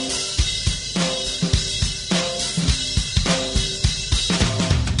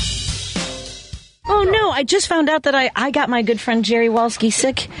 Oh, no, I just found out that I got my good friend Jerry Walsky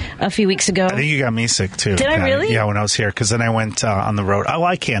sick a few weeks ago. I think you got me sick, too. Did I really? Yeah, when I was here, because then I went on the road. Oh,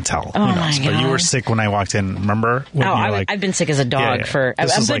 I can't tell. Oh, who knows? my God. But you were sick when I walked in, remember? I've been sick as a dog for...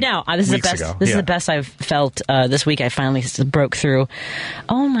 I'm good now. This is the best. This is the best I've felt this week. I finally broke through.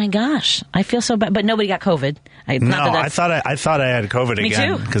 Oh, my gosh. I feel so bad. But nobody got COVID. I thought I had COVID Me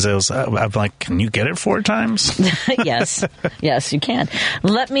again. too. Because I'm like, can you get it 4 times? Yes, you can.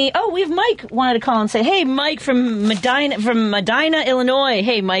 We have Mike wanted to call and say, hey, Mike from Medina, Illinois.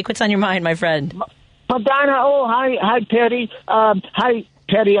 Hey, Mike, what's on your mind, my friend? Medina, hi, Patty. Hi,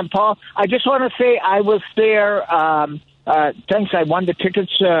 Patty and Paul. I just want to say I was there. Thanks, I won the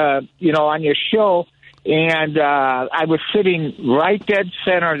tickets, on your show. And I was sitting right dead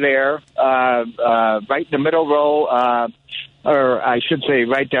center there, right in the middle row, or I should say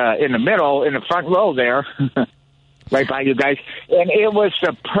right in the middle, in the front row there, right by you guys. And it was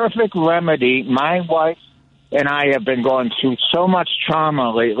the perfect remedy. My wife and I have been going through so much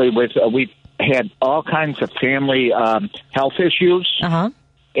trauma lately. We've had all kinds of family health issues. Uh-huh.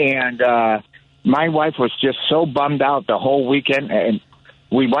 And my wife was just so bummed out the whole weekend. And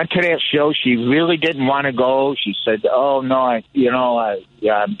we went to that show. She really didn't want to go. She said, "Oh no, I'm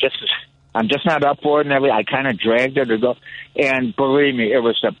just not up for it." And everything. I kind of dragged her to go. And believe me, it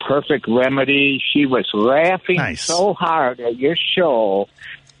was the perfect remedy. She was laughing so hard at your show.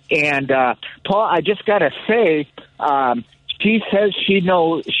 And Paul, I just got to say, she says she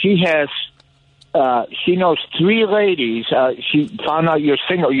knows 3 ladies. She found out you're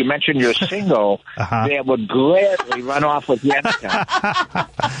single. You mentioned you're single. That would gladly run off with you anytime.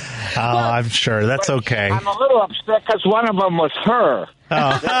 I'm sure. That's okay. I'm a little upset because one of them was her.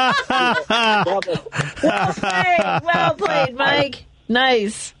 Well played, Mike.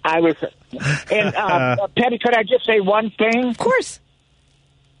 Nice. And Patty, could I just say one thing? Of course.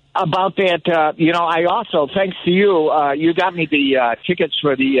 About that, I also, thanks to you, you got me the tickets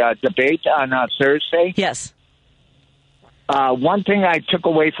for the debate on Thursday. Yes. One thing I took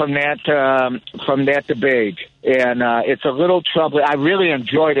away from that debate, and it's a little troubling. I really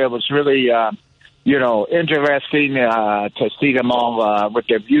enjoyed it. It was really, interesting to see them all with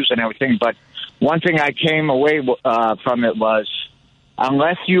their views and everything. But one thing I came away from it was,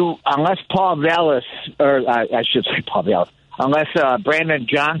 unless Paul Vallis, or I should say Paul Vallis, unless Brandon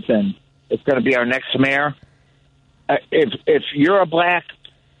Johnson is going to be our next mayor, if you're a black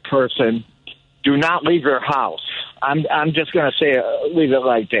person, do not leave your house. I'm just going to say leave it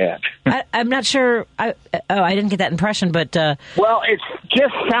like that. I'm not sure. I didn't get that impression, but well, it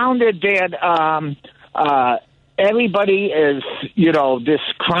just sounded that everybody is, this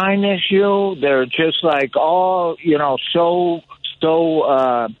crime issue. They're just like all,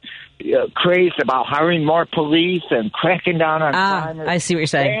 so crazed about hiring more police and cracking down on crime. I see what you're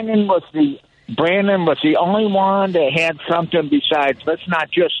saying. Brandon was the only one that had something besides, let's not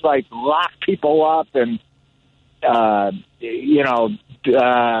just like lock people up and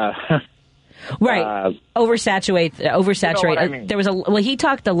Right. Oversaturate. You know what I mean. There was he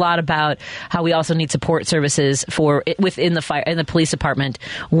talked a lot about how we also need support services within the police department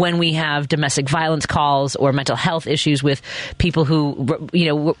when we have domestic violence calls or mental health issues with people who,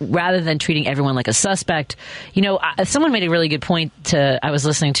 rather than treating everyone like a suspect. Someone made a really good point I was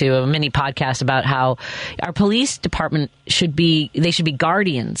listening to a mini podcast about how our police department should be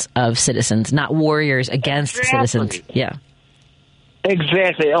guardians of citizens, not warriors against citizens. Yeah.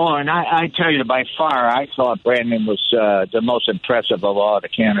 Exactly. Oh, and I tell you, by far, I thought Brandon was the most impressive of all the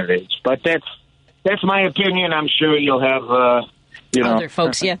candidates. But that's my opinion. I'm sure you'll have, other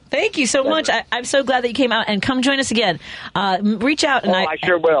folks. Yeah. Thank you so much. I'm so glad that you came out, and come join us again. Reach out. And I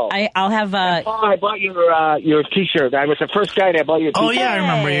sure will. I'll have. Paul, I bought your T-shirt. I was the first guy that bought your T-shirt. Oh yeah, I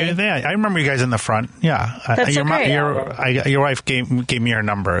remember you. Yeah, I remember you guys in the front. Yeah, That's so great. Your wife gave me her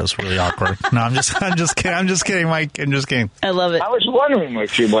number. It was really awkward. No, I'm just kidding. I'm just kidding, Mike. I'm just kidding. I love it. I was wondering where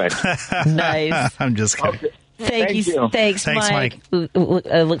she went. Nice. I'm just kidding. Okay. Thank you. Thanks, Mike.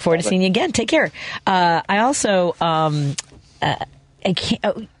 I look forward to seeing you again. Take care. I also, I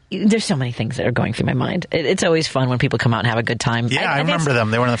can't. There's so many things that are going through my mind. It's always fun when people come out and have a good time. Yeah, I remember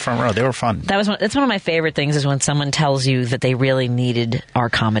them. They were in the front row. They were fun. That's one of my favorite things is when someone tells you that they really needed our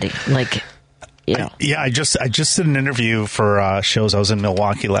comedy. I just did an interview for shows. I was in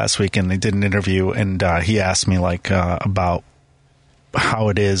Milwaukee last week, and they did an interview, and he asked me about how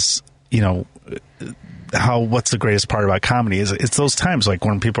it is, what's the greatest part about comedy is it's those times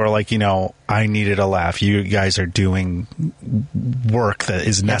when people are like, I needed a laugh. You guys are doing work that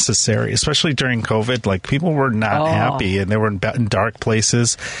is necessary, especially during COVID. People were not happy and they were in dark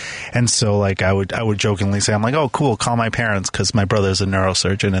places. And so I would jokingly say, I'm like, oh, cool. Call my parents because my brother's a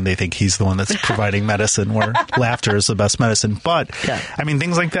neurosurgeon and they think he's the one that's providing medicine where laughter is the best medicine. But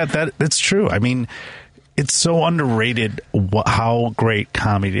things like that's true. It's so underrated how great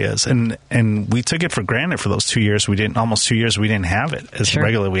comedy is, and we took it for granted for those 2 years. Almost 2 years we didn't have it as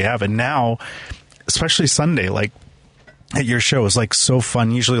regularly we have, and now, especially Sunday, at your show is so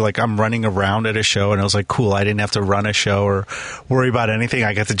fun. Usually I'm running around at a show and I was cool. I didn't have to run a show or worry about anything.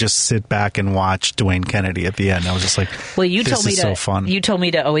 I got to just sit back and watch Dwayne Kennedy at the end. I was just so fun. You told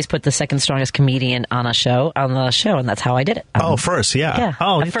me to always put the second strongest comedian on the show, and that's how I did it. First, yeah. Yeah.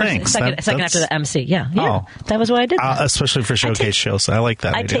 Oh, first, thanks. Second after the MC. Yeah. Oh. That was what I did. Especially for showcase shows. I like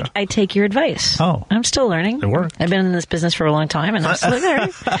that idea. I take your advice. Oh. I'm still learning. It worked. I've been in this business for a long time and I'm still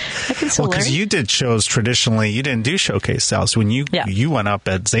learning. I can still learn. Because you did shows traditionally. You didn't do showcase styles. When you went up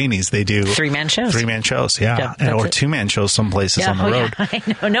at Zanies, they do three-man shows, yeah, or two-man shows some places on the road. Yeah, I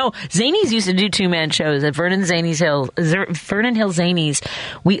know. No, Zanies used to do two-man shows at Vernon Hill Zanies.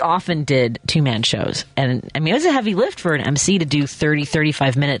 We often did two-man shows, and it was a heavy lift for an MC to do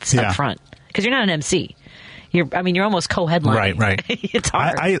 30-35 minutes up front because you're not an MC. You're almost co-headlining. Right. It's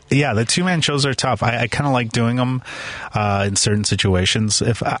hard. The two-man shows are tough. I kind of like doing them in certain situations.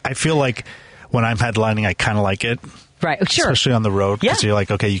 If I feel like when I'm headlining, I kind of like it. Right, sure. Especially on the road, because you're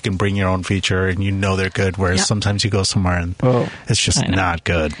okay, you can bring your own feature and they're good, whereas sometimes you go somewhere and it's just not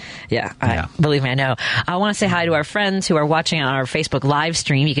good. Yeah, believe me, I know. I want to say hi to our friends who are watching on our Facebook live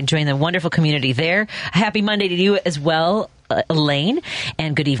stream. You can join the wonderful community there. Happy Monday to you as well, Elaine,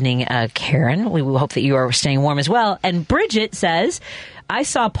 and good evening, Karen. We hope that you are staying warm as well. And Bridget says, I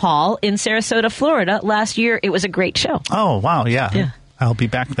saw Paul in Sarasota, Florida last year. It was a great show. Oh, wow, yeah. I'll be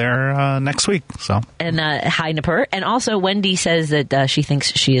back there next week. So and hi, Napur. And also, Wendy says that she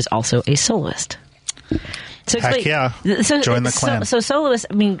thinks she is also a soloist. So heck yeah! Join the clan. So soloists.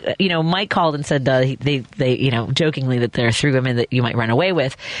 Mike called and said they jokingly that there are 3 women that you might run away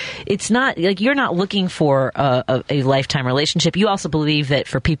with. It's not you're not looking for a lifetime relationship. You also believe that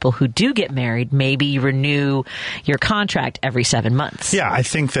for people who do get married, maybe you renew your contract every 7 months. Yeah, I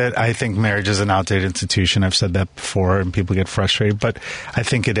think marriage is an outdated institution. I've said that before, and people get frustrated, but I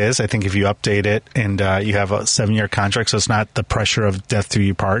think it is. I think if you update it and you have a 7-year contract, so it's not the pressure of death do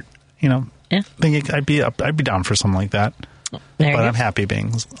you part. Yeah. I think I'd be down for something like that. But I'm happy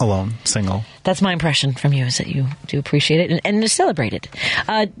being alone, single. That's my impression from you, is that you do appreciate it and celebrate it.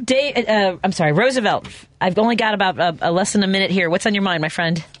 I'm sorry, Roosevelt. I've only got about less than a minute here. What's on your mind, my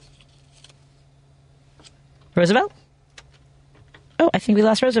friend? Roosevelt? Oh, I think we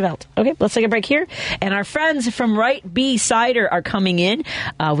lost Roosevelt. Okay, let's take a break here. And our friends from Right B Cider are coming in.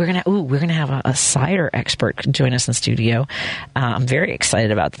 We're gonna have a cider expert join us in studio. I'm very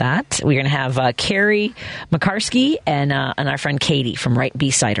excited about that. We're gonna have Carrie McCarsky and our friend Katie from Right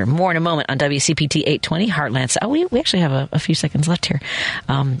B Cider. More in a moment on WCPT 820 Heartland. Oh, we actually have a few seconds left here.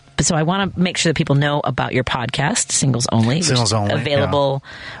 So I want to make sure that people know about your podcast, Singles Only. Singles Only. Available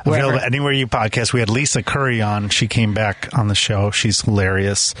anywhere you podcast. We had Lisa Curry on. She came back on the show. She's She's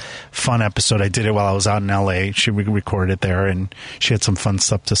hilarious, fun episode. I did it while I was out in L.A. She recorded it there, and she had some fun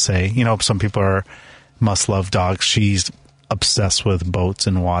stuff to say. You know, some people must love dogs. She's obsessed with boats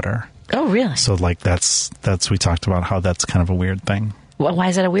and water. Oh, really? So, like, that's we talked about how that's kind of a weird thing. Well, why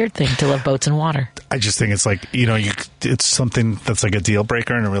is that a weird thing to love boats and water? I just think it's like, you know, it's something that's like a deal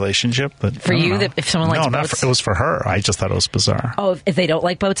breaker in a relationship. But for you, that if someone likes boats? No, it was for her. I just thought it was bizarre. Oh, if they don't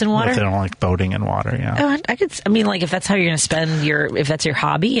like boats and water? If they don't like boating and water, yeah. Oh, I mean, like, if that's how you're going to spend if that's your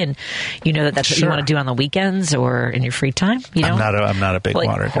hobby and you know that's what you want to do on the weekends or in your free time, you know? I'm not a big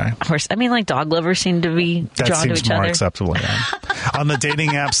water guy. I mean, like, dog lovers seem to be drawn to each other. That seems more acceptable, yeah. On the dating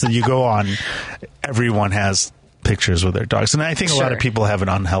apps that you go on, everyone has pictures with their dogs, and I think a lot of people have an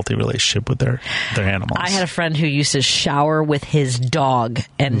unhealthy relationship with their animals. I had a friend who used to shower with his dog,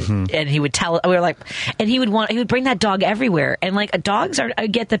 and he would tell, we were like, and he would bring that dog everywhere, and like dogs are. I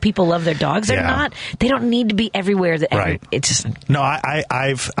get that people love their dogs. They're not. They don't need to be everywhere. It's just no.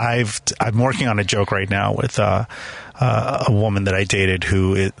 I'm working on a joke right now with a woman that I dated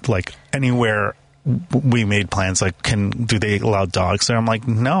who is like anywhere. We made plans like, do they allow dogs there? I'm like,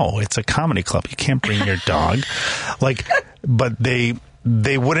 no, it's a comedy club. You can't bring your dog. Like, but they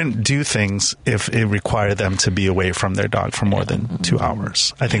wouldn't do things if it required them to be away from their dog for more than 2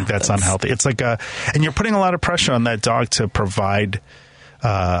 hours. I think that's unhealthy. It's like and you're putting a lot of pressure on that dog to provide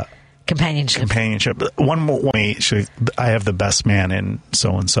companionship. One way, I have the best man in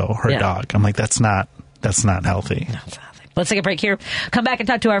so-and-so, her dog. I'm like, that's not healthy. No, let's take a break here. Come back and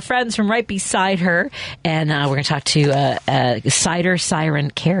talk to our friends from right beside her. And we're going to talk to cider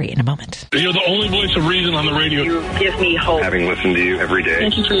siren Carrie in a moment. You're the only voice of reason on the radio. You give me hope. Having listened to you every day.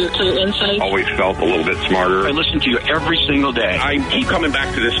 Thank you for your insight. Always felt a little bit smarter. I listen to you every single day. I keep coming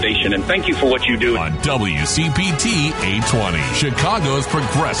back to this station, and thank you for what you do. On WCPT 820, Chicago's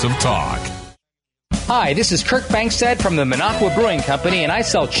Progressive Talk. Hi, this is Kirk Bankstead from the Minocqua Brewing Company, and I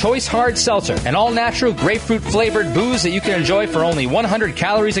sell Choice Hard Seltzer, an all-natural grapefruit-flavored booze that you can enjoy for only 100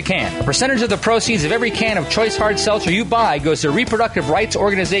 calories a can. A percentage of the proceeds of every can of Choice Hard Seltzer you buy goes to reproductive rights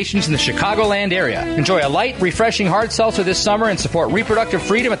organizations in the Chicagoland area. Enjoy a light, refreshing hard seltzer this summer and support reproductive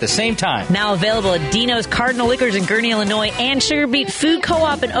freedom at the same time. Now available at Dino's Cardinal Liquors in Gurnee, Illinois, and Sugar Beet Food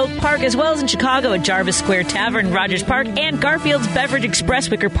Co-op in Oak Park, as well as in Chicago at Jarvis Square Tavern, Rogers Park, and Garfield's Beverage Express,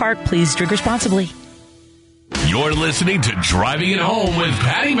 Wicker Park. Please drink responsibly. You're listening to Driving It Home with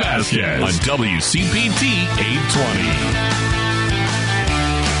Patty Vasquez on WCPT 820.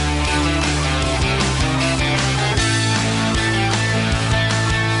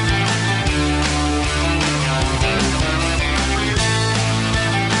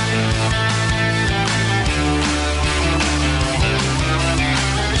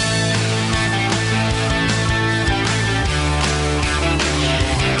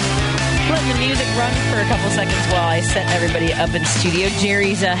 Run for a couple seconds while I set everybody up in studio.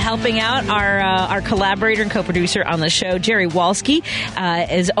 Jerry's helping out our collaborator and co-producer on the show, Jerry Walski,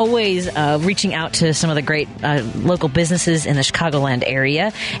 is always reaching out to some of the great local businesses in the Chicagoland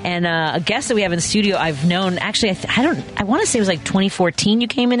area. And a guest that we have in the studio, I've known actually, I want to say it was like 2014. You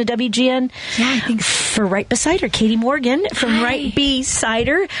came into WGN, yeah, I think so. For Right Beside Her, Katie Morgan from Right Beside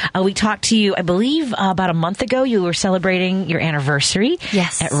Her. We talked to you, I believe, about a month ago. You were celebrating your anniversary,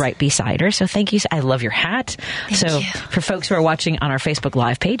 at Right Beside Her. So thank you. I love your hat. Thank you. For folks who are watching on our Facebook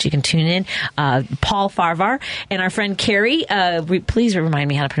Live page, you can tune in. Paul Farvar and our friend Carrie, please remind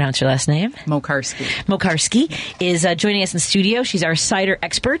me how to pronounce your last name. Mokarski is joining us in the studio. She's our cider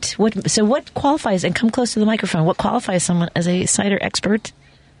expert. What qualifies, and come close to the microphone, what qualifies someone as a cider expert?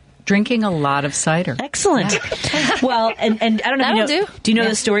 Drinking a lot of cider. Excellent. Yeah. Well, and I don't know if you know, do you know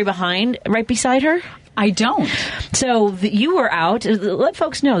the story behind Right Beside Her? I don't. So you were out. Let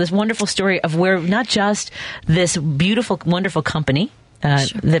folks know this wonderful story of where not just this beautiful, wonderful company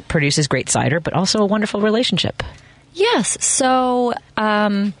that produces great cider, but also a wonderful relationship. Yes. So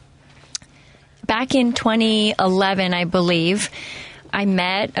back in 2011, I believe, I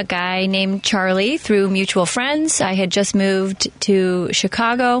met a guy named Charlie through mutual friends. I had just moved to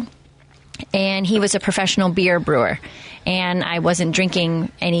Chicago, and he was a professional beer brewer. And I wasn't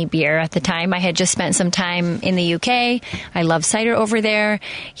drinking any beer at the time. I had just spent some time in the UK. I love cider over there.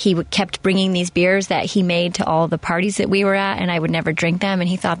 He kept bringing these beers that he made to all the parties that we were at, and I would never drink them, and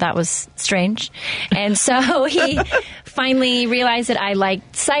he thought that was strange. And so he finally realized that I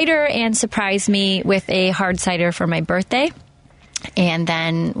liked cider and surprised me with a hard cider for my birthday. And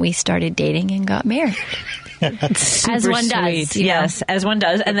then we started dating and got married. As one does. Yes, as one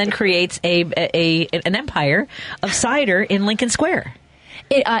does, and then creates an empire of cider in Lincoln Square.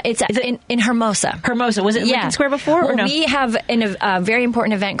 It's in Hermosa. Hermosa. Was it Lincoln Square before? Well, or no? we have a very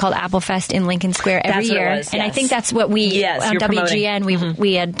important event called Apple Fest in Lincoln Square every That's what it year. was, And I yes. think that's what we, on you're WGN,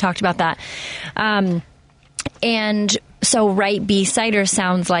 we had talked about that. And so Right B Cider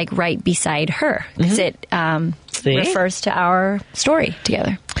sounds like right beside her because it refers to our story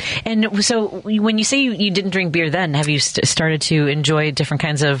together. And so when you say you didn't drink beer then, have you started to enjoy different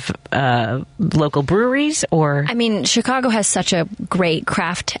kinds of local breweries? Or I mean, Chicago has such a great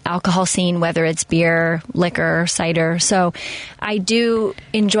craft alcohol scene, whether it's beer, liquor, cider. So I do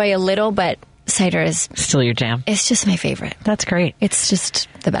enjoy a little, but cider is still your jam. It's just my favorite. That's great. It's just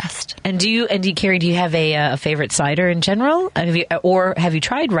the best. And Carrie, do you have a favorite cider in general? Have you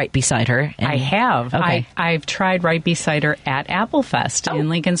tried Right Beside Her? I have. Okay. I've tried Right Beside Her at Apple Fest in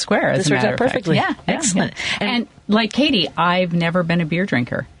Lincoln Square. This As a works matter out of fact. perfectly. Yeah, Excellent. Yeah. And like Katie, I've never been a beer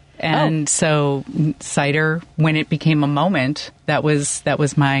drinker. And so cider, when it became a moment, that was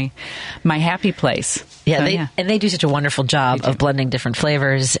my happy place. Yeah, So, and they do such a wonderful job of blending different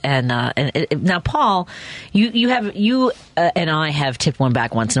flavors. And now, Paul, you and I have tipped one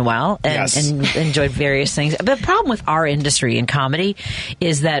back once in a while and enjoyed various things. But the problem with our industry in comedy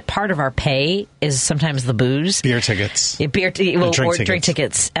is that part of our pay is sometimes the booze, beer tickets, drink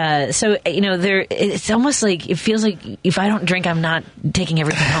tickets. So it's almost like it feels like if I don't drink, I'm not taking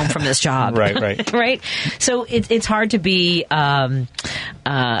everything home from this job. Right. Right. So it's hard to be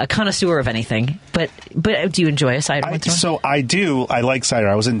a connoisseur of anything, but do you enjoy a cider? So I do. I like cider.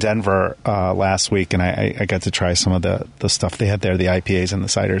 I was in Denver last week, and I got to try some of the stuff they had there, the IPAs and the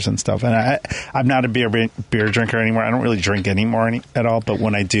ciders and stuff. And I'm not a beer drinker anymore. I don't really drink anymore at all. But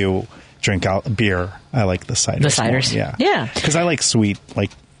when I do drink beer, I like the ciders. The ciders, more. yeah. Because I like sweet.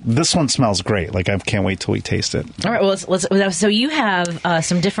 Like this one smells great. Like I can't wait till we taste it. All right. Well, so you have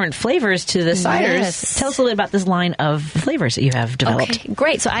some different flavors to the ciders. Yes. Tell us a little bit about this line of flavors that you have developed. Okay,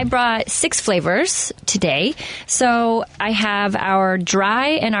 great. So I brought 6 flavors today. So I have our dry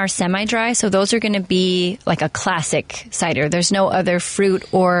and our semi-dry. So those are going to be like a classic cider. There's no other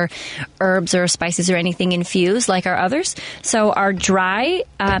fruit or herbs or spices or anything infused like our others. So our dry,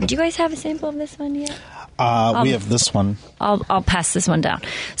 do you guys have a sample of this one yet? We have this one. I'll pass this one down.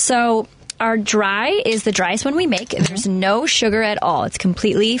 So our dry is the driest one we make. There's no sugar at all. It's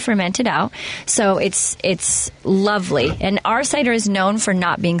completely fermented out. So it's lovely. And our cider is known for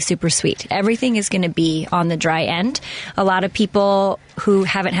not being super sweet. Everything is going to be on the dry end. A lot of people who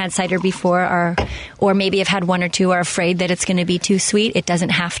haven't had cider before or maybe have had one or two are afraid that it's going to be too sweet. It doesn't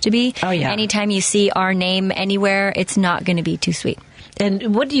have to be. Oh, yeah. Anytime you see our name anywhere, it's not going to be too sweet.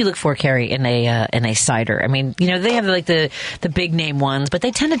 And what do you look for, Carrie, in a cider? I mean, they have like the big name ones, but they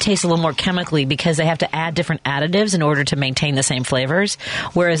tend to taste a little more chemically because they have to add different additives in order to maintain the same flavors.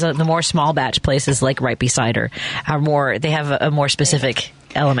 Whereas the more small batch places like Right Beside Her they have a more specific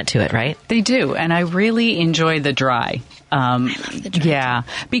element to it, right? They do, and I really enjoy the dry. Yeah,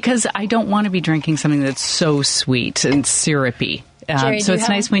 because I don't want to be drinking something that's so sweet and syrupy. Jerry, so it's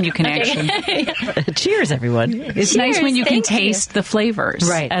nice when you can Cheers, everyone. It's nice when you can taste the flavors,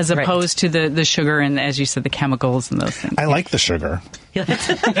 right? As opposed to the sugar and, as you said, the chemicals and those things. I like the sugar.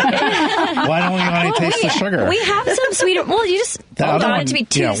 Why don't we want to taste the sugar? We have some sweeter. Well, you just don't want it to be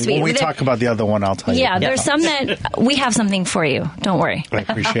too sweet. When we talk about the other one, I'll tell you. Yeah, there's some that we have something for you. Don't worry. I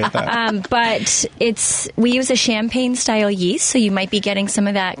appreciate that. But we use a champagne style yeast, so you might be getting some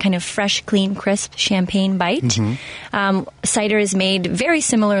of that kind of fresh, clean, crisp champagne bite. Mm-hmm. Cider is made very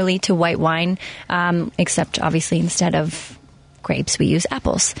similarly to white wine, except obviously instead of grapes, we use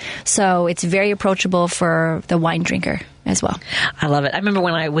apples. So it's very approachable for the wine drinker as well. I love it. I remember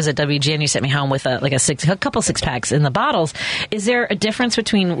when I was at WGN, you sent me home with a couple 6-packs in the bottles. Is there a difference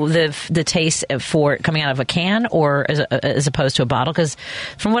between the taste for coming out of a can or as opposed to a bottle? Because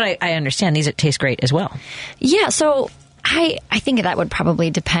from what I understand, these taste great as well. Yeah, so I think that would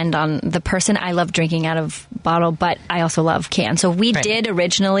probably depend on the person. I love drinking out of bottle, but I also love cans. So we did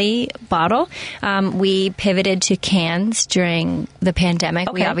originally bottle. We pivoted to cans during the pandemic.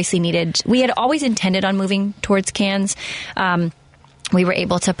 Okay. We obviously we had always intended on moving towards cans. We were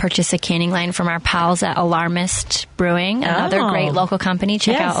able to purchase a canning line from our pals at Alarmist Brewing, another great local company.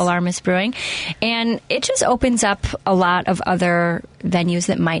 Check out Alarmist Brewing. And it just opens up a lot of other venues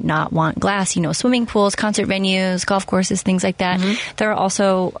that might not want glass, swimming pools, concert venues, golf courses, things like that. Mm-hmm. There are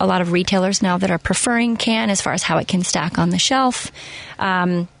also a lot of retailers now that are preferring can as far as how it can stack on the shelf.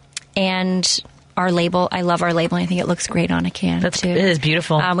 And our label, I love our label. I think it looks great on a can, too. It is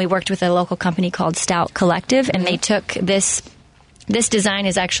beautiful. We worked with a local company called Stout Collective, and they took this This design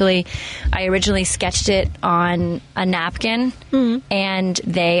is actually, I originally sketched it on a napkin, and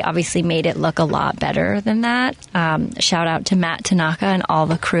they obviously made it look a lot better than that. Shout out to Matt Tanaka and all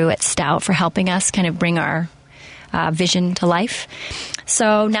the crew at Stout for helping us kind of bring our vision to life.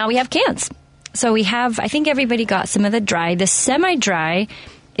 So now we have cans. So we have, I think everybody got some of the dry. The semi-dry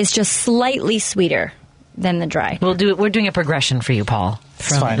is just slightly sweeter than the dry. We're doing a progression for you, Paul.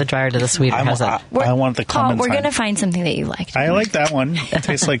 From the drier to the sweeter. How's that? I want the Paul, Clementine. we're going to find something that you like. I like that one. It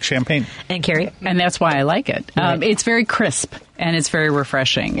tastes like champagne. And Carrie? And that's why I like it. Right. It's very crisp and it's very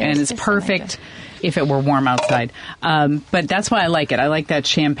refreshing, and it's perfect if it were warm outside. But that's why I like it. I like that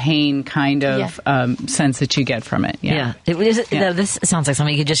champagne kind of sense that you get from it. Yeah. This sounds like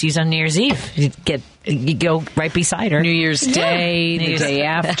something you could just use on New Year's Eve. You go right beside her. New Year's Day, the day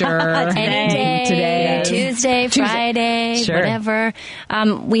after, Any day, today, Tuesday, Friday, whatever.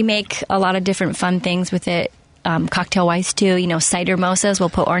 We make a lot of different fun things with it. Cocktail-wise, too. Cider mimosas. We'll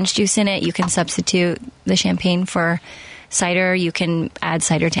put orange juice in it. You can substitute the champagne for cider. You can add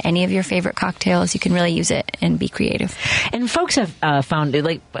cider to any of your favorite cocktails. You can really use it and be creative. And folks have found it,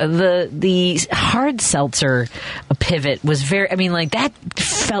 like the hard seltzer pivot was very. I mean, like that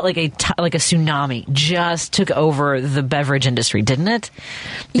felt like a tsunami just took over the beverage industry, didn't it?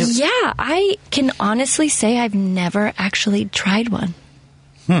 Yeah, I can honestly say I've never actually tried one.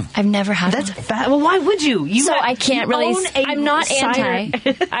 I've never had one. That's bad. Well, why would you? I can't really. I'm not cider.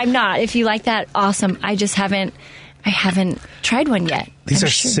 anti. I'm not. If you like that, awesome. I just haven't. I haven't tried one yet. These are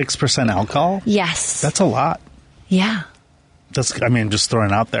 6% alcohol? Yes. That's a lot. Yeah. Just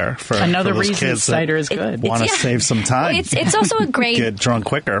throwing out there for another for those reason kids cider is good. Want to save some time. Well, it's also a great get drunk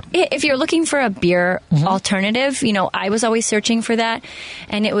quicker. If you're looking for a beer alternative, I was always searching for that,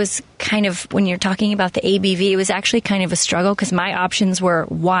 and it was kind of, when you're talking about the ABV, it was actually kind of a struggle because my options were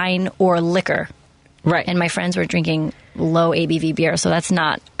wine or liquor. Right. And my friends were drinking low ABV beer, so that's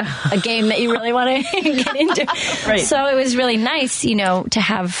not a game that you really want to get into. Right. So it was really nice, to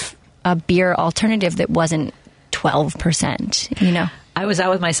have a beer alternative that wasn't 12%, I was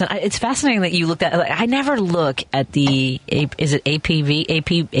out with my son. It's fascinating that you looked at. I never look at the. Is it APV?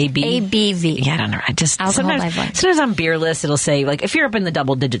 ABV. Yeah, I don't know. Alcohol by volume. Sometimes on beer lists it'll say if you're up in the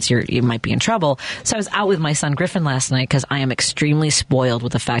double digits, you might be in trouble. So I was out with my son Griffin last night because I am extremely spoiled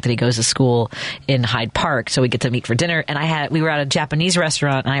with the fact that he goes to school in Hyde Park. So we get to meet for dinner, and we were at a Japanese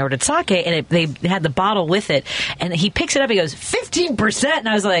restaurant, and I ordered sake, and they had the bottle with it, and he picks it up. He goes 15%, and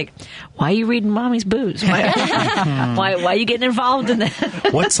I was like, "Why are you reading mommy's booze? Why are you getting involved in?"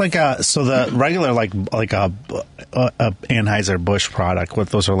 What's the regular a Anheuser-Busch product?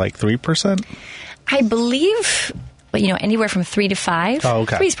 What those are 3%? I believe, anywhere from 3 to 5. Oh,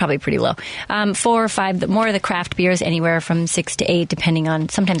 okay. 3 is probably pretty low. 4 or 5, more of the craft beers, anywhere from 6 to 8,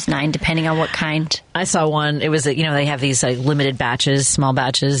 sometimes 9, depending on what kind. I saw one. It was, they have these limited batches, small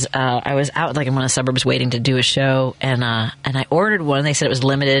batches. I was out in one of the suburbs waiting to do a show, and I ordered one. They said it was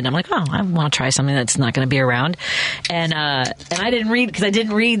limited, and I'm like, oh, I want to try something that's not going to be around. And I didn't read, because I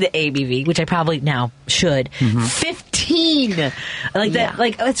didn't read the ABV, which I probably now should. 15, that.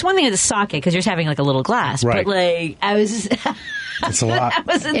 It's one thing with the sake because you're just having a little glass, right. But I was just. It's a lot.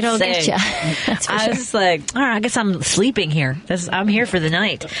 It'll get you. I was just all right, I guess I'm sleeping here. I'm here for the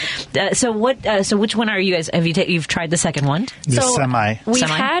night. So which one are you guys? You've tried the second one? The semi. We've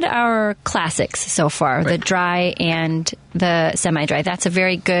had our classics so far, right. The dry and the semi-dry. That's a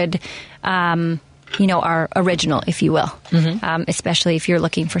very good, our original, if you will. Especially if you're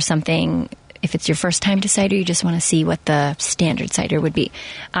looking for something. If it's your first time to cider, you just want to see what the standard cider would be.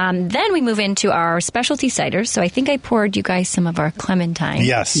 Then we move into our specialty ciders. So I think I poured you guys some of our Clementine.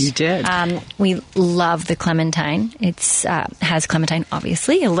 Yes, you did. We love the Clementine. It's has Clementine,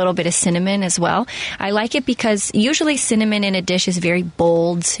 obviously, a little bit of cinnamon as well. I like it because usually cinnamon in a dish is very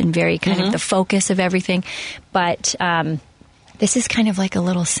bold and very kind of the focus of everything. But this is kind of like a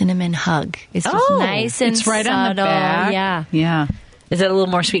little cinnamon hug. It's just nice and it's right subtle. on the back. Yeah. Is that a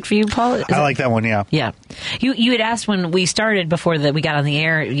little more sweet for you, Paul? I like that one, yeah. Yeah. You had asked when we started, before we got on the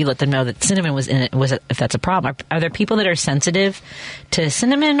air, you let them know that cinnamon was in it, if that's a problem. Are there people that are sensitive to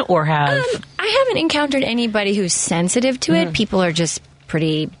cinnamon or have... I haven't encountered anybody who's sensitive to it. People are just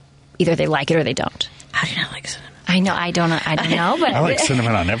pretty... Either they like it or they don't. How do you not like cinnamon? I know. I don't know, but I like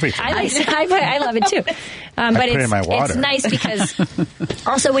cinnamon on everything. I love it too. But put it in my water. It's nice because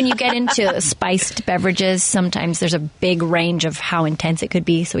also when you get into spiced beverages, sometimes there's a big range of how intense it could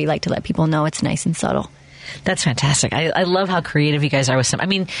be. So we like to let people know it's nice and subtle. That's fantastic. I love how creative you guys are with some. I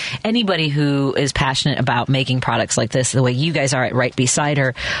mean, anybody who is passionate about making products like this, the way you guys are at Right Bee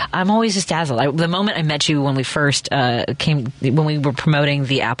Cider, I'm always just dazzled. The moment I met you when we first when we were promoting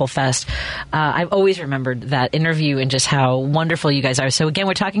the Apple Fest, I've always remembered that interview and just how wonderful you guys are. So again,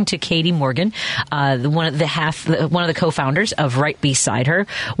 we're talking to Katie Morgan, one of the co-founders of Right Bee Cider.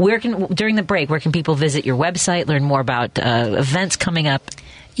 During the break, where can people visit your website, learn more about events coming up?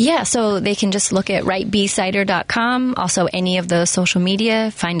 Yeah, so they can just look at rightbeecider.com. Also, any of the social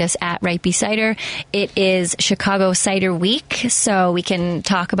media, find us at Right Bee Cider. It is Chicago Cider Week, so we can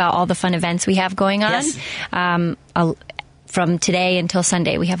talk about all the fun events we have going on. Yes. From today until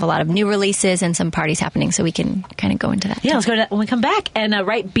Sunday, we have a lot of new releases and some parties happening, so we can kind of go into that. Yeah, let's go to that when we come back. And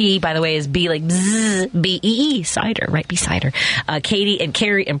Right Bee, by the way, is B like bzzz, B-E-E, cider, Right Bee Cider. Katie and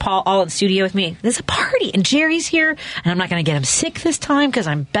Carrie and Paul all in the studio with me. There's a party, and Jerry's here, and I'm not going to get him sick this time because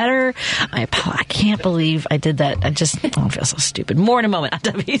I'm better. I can't believe I did that. I feel so stupid. More in a moment on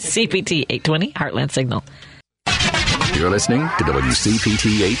WCPT 820, Heartland Signal. You're listening to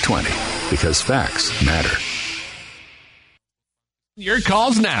WCPT 820 because facts matter. Your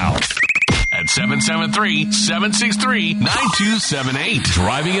calls now at 773-763-9278.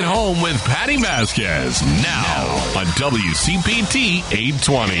 Driving it home with Patty Vasquez now on WCPT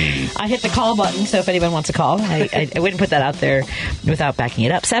 820. I hit the call button, so if anyone wants to call, I wouldn't put that out there without backing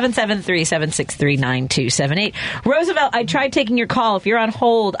it up. 773-763-9278. Roosevelt, I tried taking your call. If you're on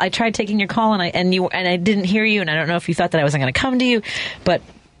hold, I tried taking your call and I didn't hear you, and I don't know if you thought that I wasn't going to come to you, but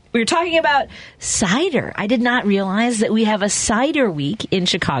we were talking about cider. I did not realize that we have a cider week in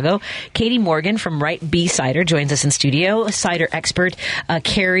Chicago. Katie Morgan from Right Bee Cider joins us in studio. Cider expert,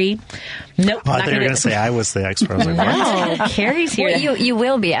 Carrie. Nope. Oh, I thought you were going to say I was the expert. I was like, no, Carrie's here. Well, you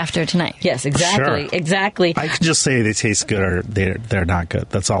will be after tonight. Yes, exactly. Sure. Exactly. I can just say they taste good or they're not good.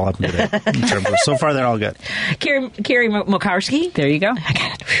 That's all I'm good at. In terms of, so far, they're all good. Carrie Mokarski. There you go. I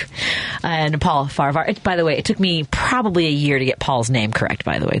got it. And Paul Farvar. By the way, it took me probably a year to get Paul's name correct,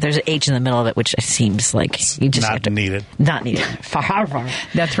 by the way. There's an H in the middle of it, which seems like you just not needed. Not needed. Farvar.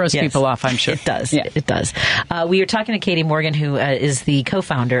 That throws people off, I'm sure. It does. Yeah. It does. We were talking to Katie Morgan, who is the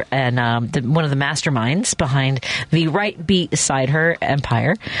co-founder and one of the masterminds behind the Right Bee Cider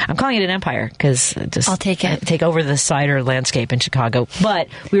empire. I'm calling it an empire because I'll take it. Take over the cider landscape in Chicago. But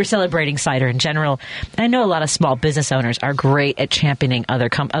we were celebrating cider in general. And I know a lot of small business owners are great at championing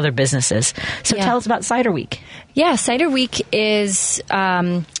other businesses. So tell us about Cider Week. Yeah, Cider Week is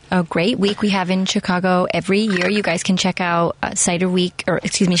a great week we have in Chicago every year. You guys can check out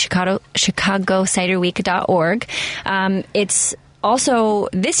ChicagoCiderWeek.org. It's also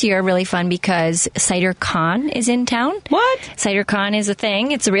this year really fun because CiderCon is in town. What? CiderCon is a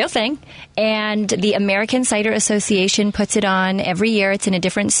thing. It's a real thing. And the American Cider Association puts it on every year. It's in a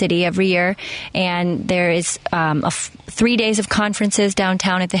different city every year. And there is 3 days of conferences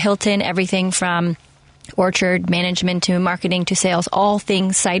downtown at the Hilton, everything from orchard management to marketing to sales, all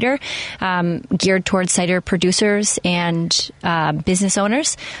things cider, geared towards cider producers and business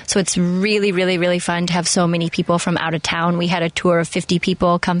owners. So it's really, really, really fun to have so many people from out of town. We had a tour of 50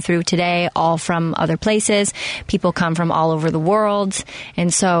 people come through today, all from other places. People come from all over the world.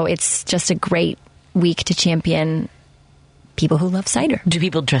 And so it's just a great week to champion people who love cider. Do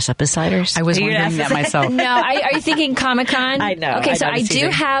people dress up as ciders? I was wondering that myself. No, are you thinking Comic-Con? I know. Okay, so I do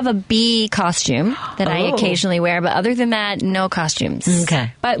have a bee costume that I occasionally wear, but other than that, no costumes.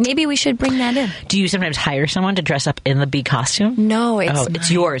 Okay. But maybe we should bring that in. Do you sometimes hire someone to dress up in the bee costume? No, it's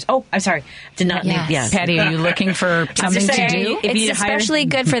yours. Oh, I'm sorry. Did not need. Yeah. Patty, are you looking for something to do? It's especially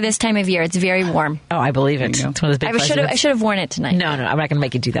good for this time of year. It's very warm. Oh, I believe it. It's one of those big I should have worn it tonight. No, I'm not going to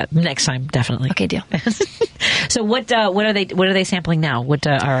make you do that. Next time, definitely. Okay, deal. So what are they sampling now? What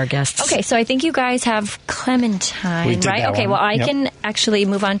are our guests? Okay, so I think you guys have Clementine, right? Okay, well, I can actually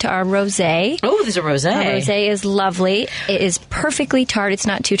move on to our rosé. Oh, there's a rosé. Our rosé is lovely. It is perfectly tart. It's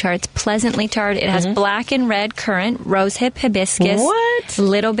not too tart. It's pleasantly tart. It has black and red currant, rosehip hibiscus, a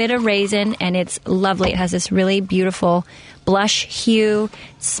little bit of raisin, and it's lovely. It has this really beautiful blush hue,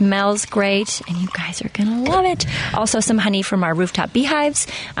 smells great, and you guys are going to love it. Also, some honey from our rooftop beehives.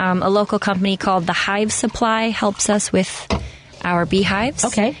 A local company called The Hive Supply helps us with our beehives.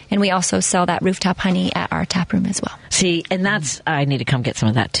 Okay. And we also sell that rooftop honey at our tap room as well. See, and I need to come get some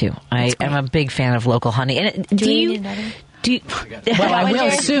of that too. I am a big fan of local honey. And do you need another? Well, I will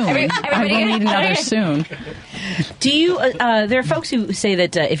soon. I will need another soon. Do you? There are folks who say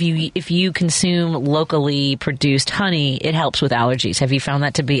that if you consume locally produced honey, it helps with allergies. Have you found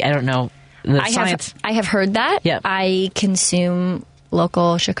that to be? I don't know. I have heard that. Yeah. I consume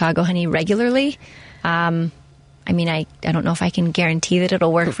local Chicago honey regularly. I mean, I don't know if I can guarantee that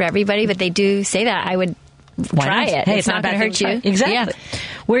it'll work for everybody, but they do say that. I would Why try not? it. Hey, it's not going to hurt you. Exactly. Yeah.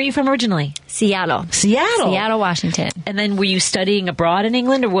 Where are you from originally? Seattle, Washington. And then were you studying abroad in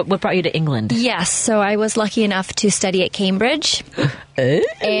England, or what brought you to England? Yes. So I was lucky enough to study at Cambridge,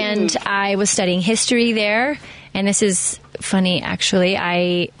 and I was studying history there. And this is funny, actually.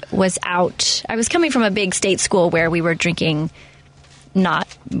 I was coming from a big state school where we were drinking not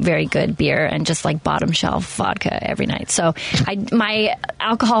very good beer and just like bottom shelf vodka every night. So my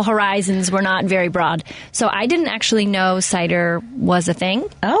alcohol horizons were not very broad. So I didn't actually know cider was a thing.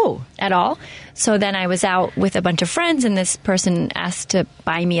 At all. So then I was out with a bunch of friends, and this person asked to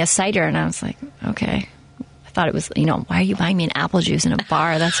buy me a cider, and I was like, okay. I thought it was, why are you buying me an apple juice in a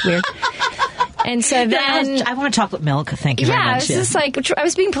bar? That's weird. And so then I want chocolate milk. Thank you very much. I was just like, I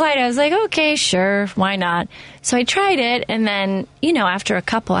was being polite. I was like, okay, sure, why not? So I tried it, and then, after a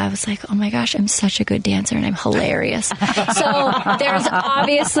couple, I was like, oh my gosh, I'm such a good dancer, and I'm hilarious. So there's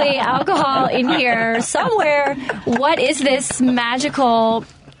obviously alcohol in here somewhere. What is this magical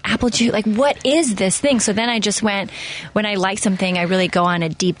apple juice? Like, what is this thing? So then I just went, when I like something, I really go on a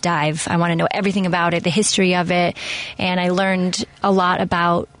deep dive. I want to know everything about it, the history of it, and I learned a lot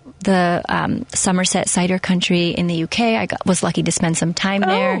about the Somerset cider country in the UK. I was lucky to spend some time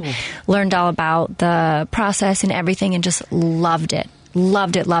there, learned all about the process and everything, and just loved it.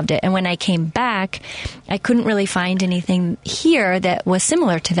 Loved it. And when I came back, I couldn't really find anything here that was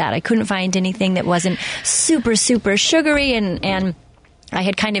similar to that. I couldn't find anything that wasn't super, super sugary, and I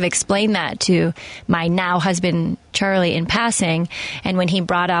had kind of explained that to my now husband, Charlie, in passing. And when he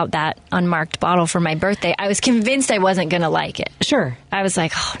brought out that unmarked bottle for my birthday, I was convinced I wasn't going to like it. Sure. I was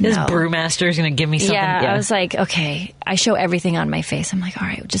like, oh, no. This brewmaster is going to give me something. Yeah, I was like, okay. I show everything on my face. I'm like, all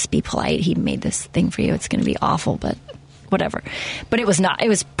right, just be polite. He made this thing for you. It's going to be awful, but whatever. But it was not. It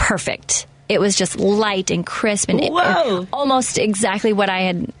was perfect. It was just light and crisp and almost exactly what I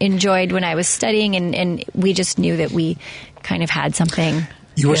had enjoyed when I was studying. And we just knew that we kind of had something.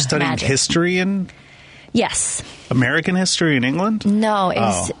 You were studying magic. History in? Yes. American history in England? No,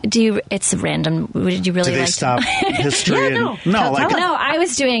 it's random. Did you really Did they stop history? No, I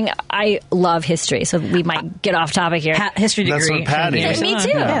was doing. I love history, so we might get off topic here. History degree. That's what Patty. Me too.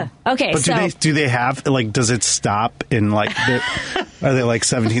 Yeah. Okay, but so do they have does it stop in are they like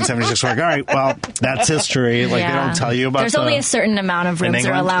 1776? Like, all right, well, that's history. Like they don't tell you about. There's only a certain amount of rooms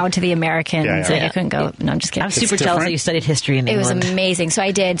that are allowed to the Americans. So you couldn't go. No, I'm just kidding. I'm super jealous that you studied history in England. It was amazing. So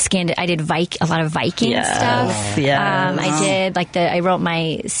I did a lot of Viking stuff. I did I wrote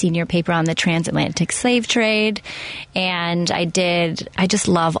my senior paper on the transatlantic slave trade, and I just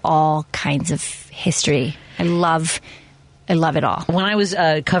love all kinds of history. I love it all. When I was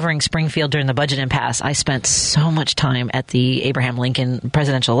covering Springfield during the budget impasse, I spent so much time at the Abraham Lincoln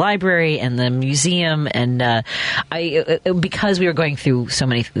Presidential Library and the museum, and because we were going through so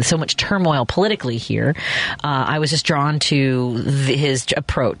much turmoil politically here, I was just drawn to his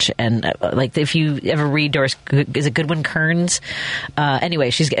approach. And if you ever read Doris, is it Goodwin Kearns?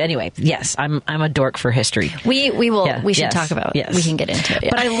 Yes, I'm a dork for history. We should talk about it. Yes. We can get into it.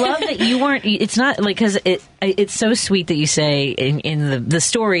 Yeah. But I love that you weren't. It's not because it's so sweet that you say in the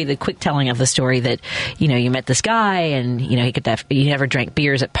story, the quick telling of the story, that you met this guy and he you never drank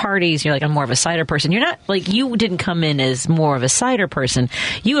beers at parties. You're like, I'm more of a cider person. You're not you didn't come in as more of a cider person.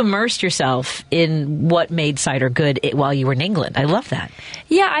 You immersed yourself in what made cider good while you were in England. I love that.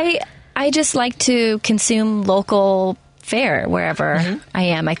 Yeah, I just like to consume local fare wherever I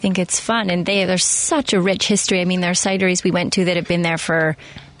am. I think it's fun, and there's such a rich history. I mean, there are cideries we went to that have been there for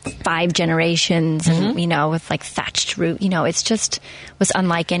 5 generations, and with thatched roof. It's just was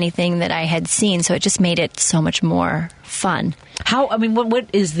unlike anything that I had seen, so it just made it so much more fun. What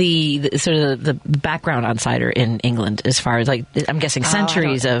is the sort of the background on cider in England, as far as I'm guessing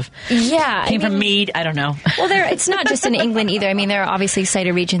centuries of from mead? I don't know. Well, it's not just in England either. I mean, there are obviously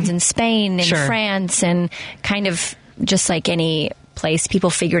cider regions in Spain and France, and kind of just like any place,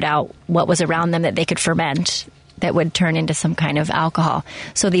 people figured out what was around them that they could ferment that would turn into some kind of alcohol.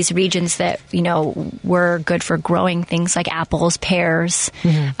 So these regions that, were good for growing things like apples, pears,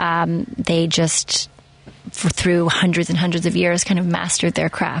 they just, through hundreds and hundreds of years, kind of mastered their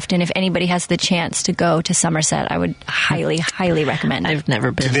craft. And if anybody has the chance to go to Somerset, I would highly, highly recommend it. I've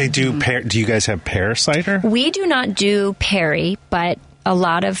never been. Do they do pear? Do you guys have pear cider? We do not do perry, but a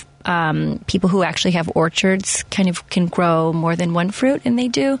lot of people who actually have orchards kind of can grow more than one fruit, and they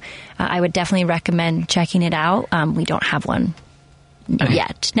do. I would definitely recommend checking it out. We don't have one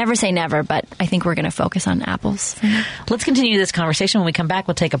yet. Never say never, but I think we're going to focus on apples. Let's continue this conversation. When we come back,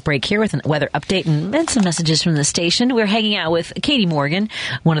 we'll take a break here with a weather update and some messages from the station. We're hanging out with Katie Morgan,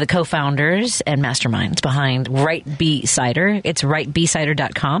 one of the co-founders and masterminds behind Right Bee Cider. It's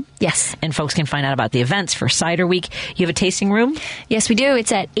rightbeecider.com. Yes. And folks can find out about the events for Cider Week. You have a tasting room? Yes, we do.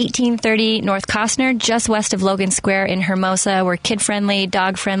 It's at 1830 North Costner, just west of Logan Square in Hermosa. We're kid-friendly,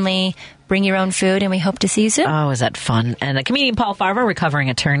 dog-friendly. Bring your own food, and we hope to see you soon. Oh, is that fun? And comedian Paul Farver, recovering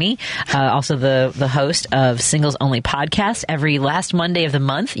attorney, also the host of Singles Only podcast. Every last Monday of the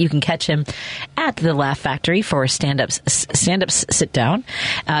month, you can catch him at the Laugh Factory for stand-ups sit down.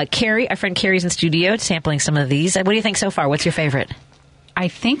 Carrie, our friend Carrie's in studio sampling some of these. What do you think so far? What's your favorite? I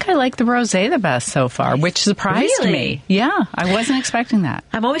think I like the rosé the best so far, which surprised me. Yeah, I wasn't expecting that.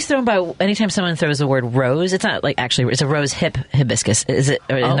 I'm always thrown by anytime someone throws the word rose. It's not like actually, it's a rose hibiscus. Is it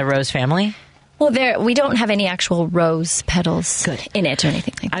in the rose family? Well, we don't have any actual rose petals in it or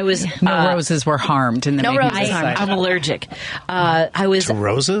anything like that. No roses were harmed in the No making roses of the harmed. cider. I'm allergic. I was To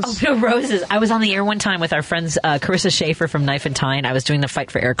roses? Oh, no, roses. I was on the air one time with our friends Carissa Schaefer from Knife and Tine. I was doing the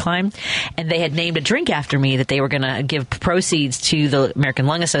Fight for Air Climb, and they had named a drink after me that they were going to give proceeds to the American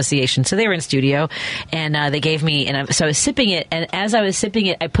Lung Association. So they were in studio, and they gave me, so I was sipping it, and as I was sipping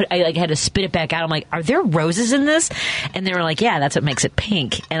it, I had to spit it back out. I'm like, "Are there roses in this?" And they were like, "Yeah, that's what makes it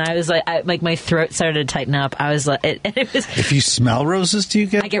pink." And I was like, my throat started to tighten up. I was like, it was. If you smell roses, do you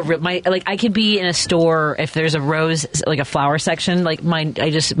get? I get I could be in a store if there's a rose, like a flower section, like my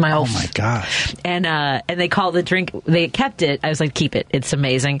whole. Oh my gosh! And they called the drink. They kept it. I was like, keep it. It's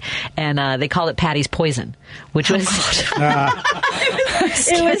amazing. And they called it Patty's Poison, which was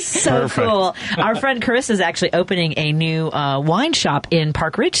it was so Perfect. cool. Our friend Carissa is actually opening a new wine shop in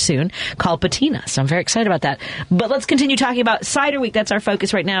Park Ridge soon called Patina. So I'm very excited about that. But let's continue talking about Cider Week. That's our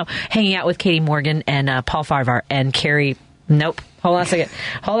focus right now. Hanging out with Katie Morgan and Paul Farvar and Carrie. Nope. Hold on a second.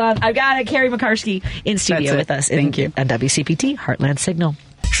 Hold on. I've got it. Carrie McCarskey in studio with us. Thank you. On WCPT, Heartland Signal.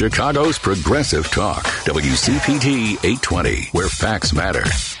 Chicago's Progressive Talk, WCPT 820, where facts matter.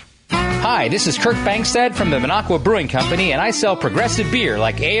 Hi, this is Kirk Bankstead from the Minocqua Brewing Company, and I sell progressive beer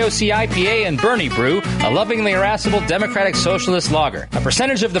like AOC IPA and Bernie Brew, a lovingly irascible Democratic Socialist lager. A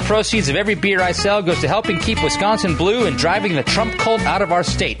percentage of the proceeds of every beer I sell goes to helping keep Wisconsin blue and driving the Trump cult out of our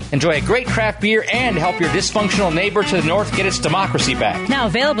state. Enjoy a great craft beer and help your dysfunctional neighbor to the north get its democracy back. Now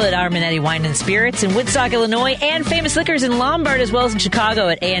available at Arminetti Wine and Spirits in Woodstock, Illinois, and Famous Liquors in Lombard, as well as in Chicago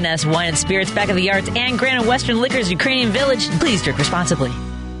at A&S Wine and Spirits, Back of the Yards, and Grand and Western Liquors, Ukrainian Village. Please drink responsibly.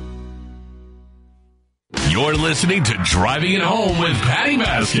 You're listening to Driving It Home with Patty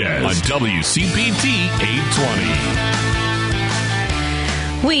Vasquez on WCPT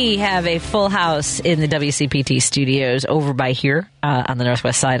 820. We have a full house in the WCPT studios over by here on the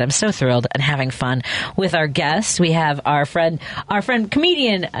Northwest Side. I'm so thrilled and having fun with our guests. We have our friend,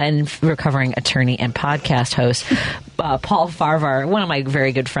 comedian and recovering attorney and podcast host, Paul Farvar, one of my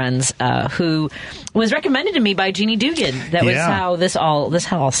very good friends, who was recommended to me by Jeannie Dugan. That was how this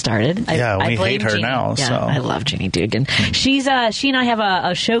all started. Yeah, I we blame hate her Jeannie. now. Yeah, So I love Jeannie Dugan. She and I have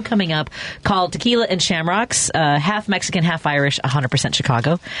a show coming up called Tequila and Shamrocks, half Mexican, half Irish, 100%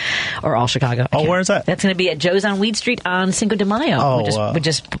 Chicago, or all Chicago. Oh, where is that? That's going to be at Joe's on Weed Street on Cinco de Mayo. Oh, we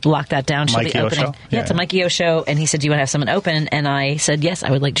just locked that down. She'll Mikey be O opening. show? Yeah, it's a Mikey O show, and he said, "Do you want to have someone open?" And I said, "Yes,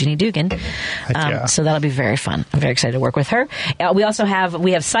 I would like Jeannie Dugan." yeah. So that'll be very fun. I'm very excited to work with her. We also have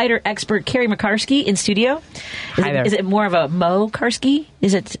cider expert Carrie McCarskey in studio. Is it more of a Mo Karski?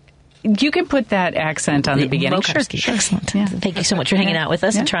 Is it? You can put that accent on the beginning. Karski. Sure. Excellent. Yeah. Thank you so much for hanging out with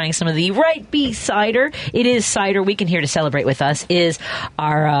us and trying some of the Right Bee cider. It is Cider Week, and here to celebrate with us is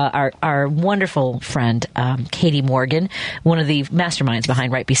our wonderful friend Katie Morgan, one of the masterminds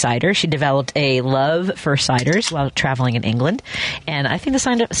behind Right Bee Cider. She developed a love for ciders while traveling in England, and I think the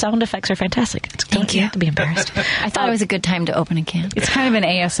sound effects are fantastic. Thank you. You have to be embarrassed. I thought it was a good time to open a can. It's kind of an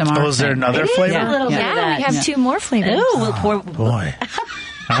ASMR. Oh, is there thing. another It is flavor? a little bit of that. we have two more flavors. Ooh, we'll pour. Boy.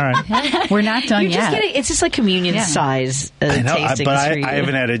 All right. We're not done You're just yet. getting, it's just like communion size I know, tasting. but I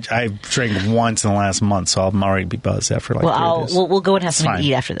haven't had it. I drank once in the last month, so I'm already be buzzed after like 3 days. We'll go and have something fine. to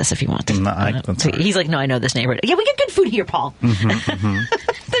eat after this if you want. No, that's all right. He's like, no, I know this neighborhood. Yeah, we get good food here, Paul.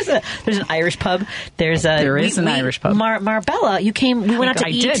 There's an Irish pub. There is an Irish pub. Marbella, you came. We went out to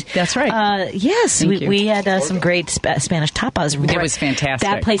eat. I did. That's right. Yes, we had some great Spanish tapas. It was fantastic.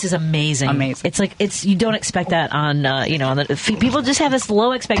 That place is amazing. Amazing. It's you don't expect that on on the people just have this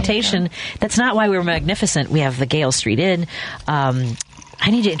low expectation. That's not why we're magnificent. We have the Gale Street Inn. I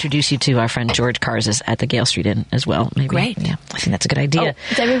need to introduce you to our friend George Karzis at the Gale Street Inn as well. Maybe. Great. Yeah, I think that's a good idea.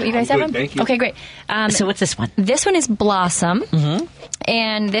 You guys have them? Thank you. Okay, great. So what's this one? This one is Blossom.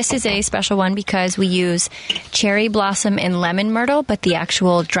 And this is a special one because we use cherry blossom and lemon myrtle, but the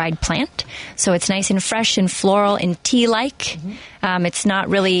actual dried plant. So it's nice and fresh and floral and tea-like. It's not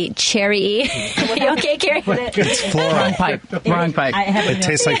really cherry. Are you okay, Carrie? It's floral. Wrong pipe. Wrong pipe. It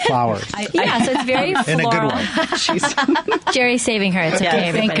tastes like flowers. Yeah, so it's very floral. In a good one. Jerry's saving her. It's okay,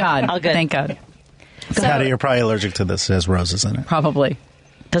 everybody. Thank God. All good. Thank God. Patty, you're probably allergic to this. It has roses in it. Probably.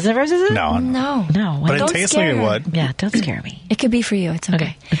 Does it have roses in it? No. No. But it Don't tastes like scare it her. would. Yeah, don't scare me. It could be for you. It's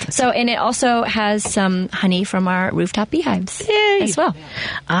okay. So, and it also has some honey from our rooftop beehives as well.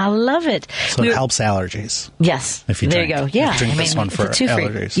 I love it. So it helps allergies. Yes. If you there drink. you go. Yeah. You drink this one for it's a two-for.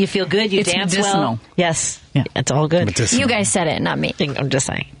 allergies. You feel good. You It's dance medicinal. well. Yes. Yeah. It's all good. Medicinal. You guys said it, not me. I'm just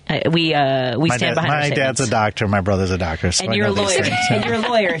saying. We stand behind our My dad's a statements. doctor. My brother's a doctor. So And I you're a know these lawyer. things. And you're a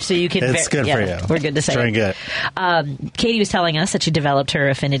lawyer, so you can. It's good for you. We're good to say. Very it. good. Katie was telling us that she developed her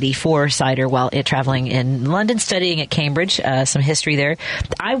affinity for cider while traveling in London, studying at Cambridge. Some history there.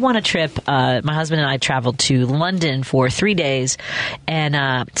 I won a trip. My husband and I traveled to London for 3 days,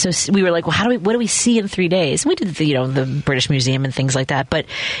 and so we were like, "Well, what do we see in 3 days?" We did the British Museum and things like that, but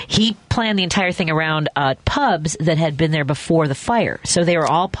he planned the entire thing around pubs that had been there before the fire. So they were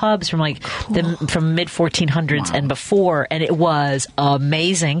all pubs from from mid 1400s and before, and it was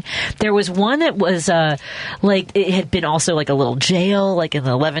amazing. There was one that was it had been also like a little jail, like in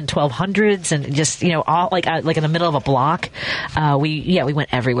the 1200s, and just all like in the middle of a block. We went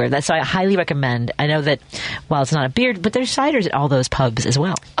everywhere. So I highly recommend. I know that while it's not a beer, but there's ciders at all those pubs as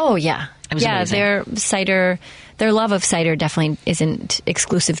well. Oh, yeah. was amazing. Their love of cider definitely isn't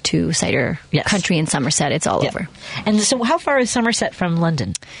exclusive to cider country in Somerset. It's all over. And so how far is Somerset from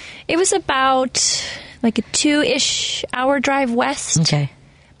London? It was about like a 2-ish hour drive west. Okay.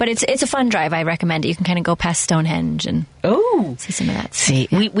 But it's a fun drive. I recommend it. You can kind of go past Stonehenge and see some of that stuff. See,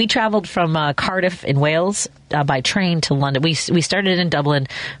 we traveled from Cardiff in Wales by train to London. We started in Dublin,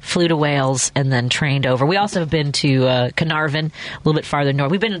 flew to Wales, and then trained over. We also have been to Carnarvon, a little bit farther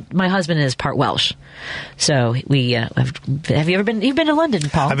north. My husband is part Welsh, so we have you ever been? You've been to London,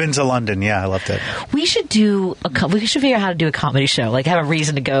 Paul? I've been to London. Yeah, I loved it. We should we should figure out how to do a comedy show. Like have a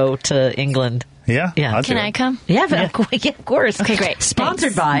reason to go to England. Yeah. Can I come? Yeah, of course. Okay, great.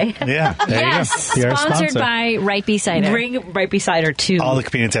 Sponsored by. Yeah. There Yes. you go. You're a Sponsored sponsor. by Ripey Cider. Bring Ripey Cider to. All the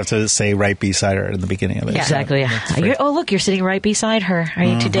comedians have to say right beside her in the beginning of it. Yeah. Exactly. Yeah. Look, you're sitting right beside her. Are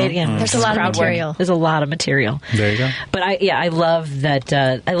you too dating? There's a lot of Crowd work. material. There's a lot of material. There you go. But I love that.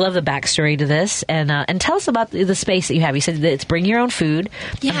 I love the backstory to this, and tell us about the space that you have. You said that it's bring your own food.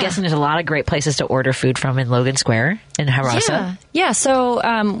 Yeah. I'm guessing there's a lot of great places to order food from in Logan Square in Harassa. Yeah. So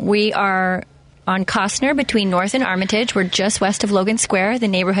we are on Costner between North and Armitage. We're just west of Logan Square. The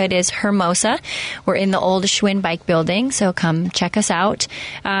neighborhood is Hermosa. We're in the old Schwinn Bike Building, so come check us out.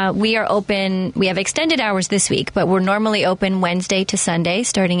 We are open. We have extended hours this week, but we're normally open Wednesday to Sunday,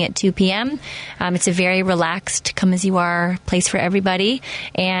 starting at 2 p.m. It's a very relaxed, come-as-you-are place for everybody.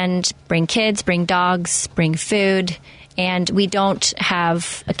 And bring kids, bring dogs, bring food. And we don't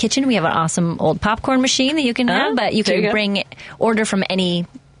have a kitchen. We have an awesome old popcorn machine that you can have, but you can order from any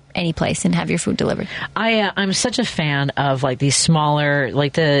place and have your food delivered. I'm such a fan of like these smaller,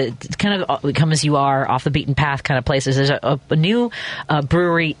 like the kind of come as you are, off the beaten path kind of places. There's a new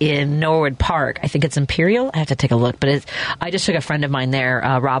brewery in Norwood Park. I think it's Imperial. I have to take a look, but I just took a friend of mine there,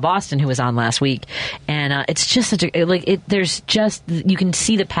 Rob Austin, who was on last week, and it's just such a there's just you can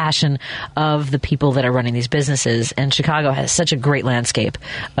see the passion of the people that are running these businesses, and Chicago has such a great landscape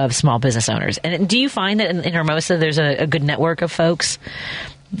of small business owners. And do you find that in Hermosa there's a good network of folks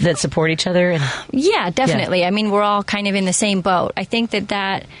that support each other? Yeah, definitely. Yeah. I mean, we're all kind of in the same boat. I think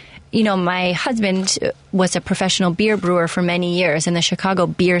that my husband was a professional beer brewer for many years, and the Chicago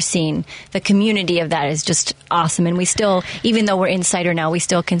beer scene, the community of that is just awesome. And we still, even though we're in cider now, we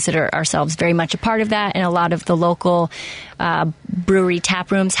still consider ourselves very much a part of that. And a lot of the local brewery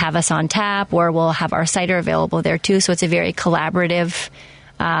tap rooms have us on tap, or we'll have our cider available there too. So it's a very collaborative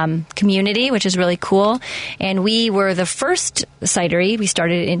community, which is really cool. And we were the first cidery. We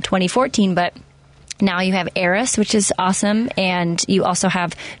started in 2014, but now you have Eris, which is awesome. And you also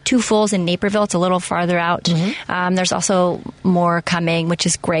have Two Fools in Naperville. It's a little farther out. Mm-hmm. There's also more coming, which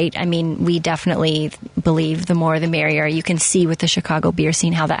is great. I mean, we definitely believe the more the merrier. You can see with the Chicago beer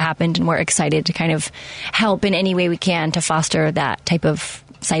scene how that happened, and we're excited to kind of help in any way we can to foster that type of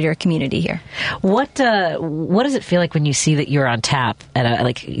cider community here. What does it feel like when you see that you're on tap at a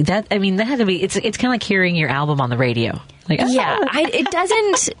like that? I mean, that had to be. It's kind of like hearing your album on the radio. Like, it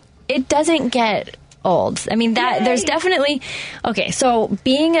doesn't get old. I mean, there's definitely so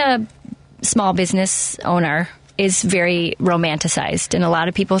being a small business owner is very romanticized, and a lot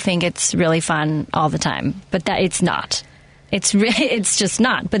of people think it's really fun all the time, but that it's not. It's just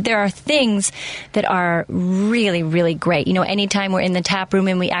not. But there are things that are really, really great. You know, anytime we're in the tap room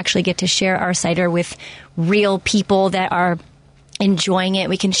and we actually get to share our cider with real people that are enjoying it,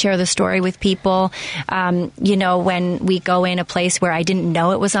 we can share the story with people. You know, when we go in a place where I didn't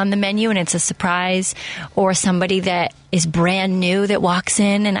know it was on the menu and it's a surprise, or somebody that is brand new that walks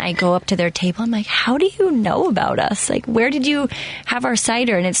in and I go up to their table, I'm like, how do you know about us? Like, where did you have our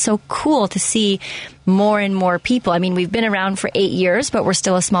cider? And it's so cool to see more and more people. I mean, we've been around for 8 years, but we're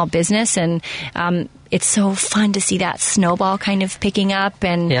still a small business, and it's so fun to see that snowball kind of picking up,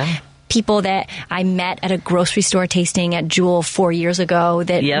 and people that I met at a grocery store tasting at Jewel 4 years ago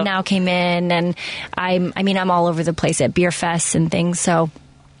that now came in, and I'm all over the place at beer fests and things. So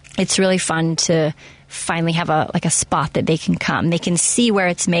it's really fun to finally have a spot that they can come. They can see where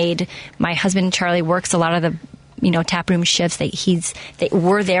it's made. My husband Charlie works a lot of the taproom shifts.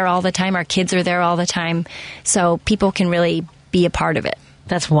 We're there all the time. Our kids are there all the time, so people can really be a part of it.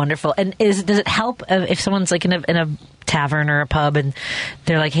 That's wonderful. And does it help if someone's like in a tavern or a pub and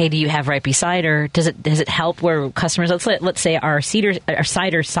they're like, "Hey, do you have Ripey cider?" Does it help where customers? Let's say our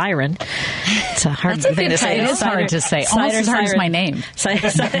cider siren. It's a hard thing to say. It is hard to say. Almost as hard as my name.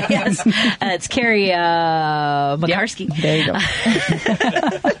 Yes, it's Carrie Makarsky. Yep. There you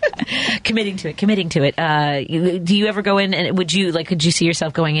go. Committing to it. Do you ever go in and could you see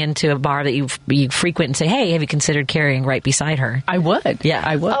yourself going into a bar that you frequent and say, "Hey, have you considered carrying right beside her?" I would. Yeah,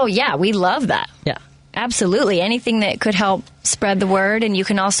 I would. Oh yeah, we love that. Yeah. Absolutely. Anything that could help spread the word. And you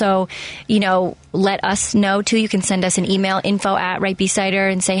can also, let us know too. You can send us an email, info@Ripey Cider,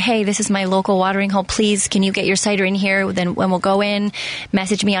 and say, "Hey, this is my local watering hole. Please, can you get your cider in here?" Then when we'll go in,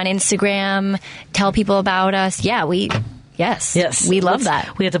 message me on Instagram, tell people about us. Yeah, Yes. We love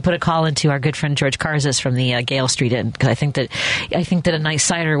that. We have to put a call into our good friend George Karzis from the Gale Street Inn, because I think that a nice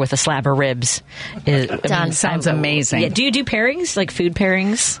cider with a slab of ribs sounds amazing. Yeah. Do you do pairings, like food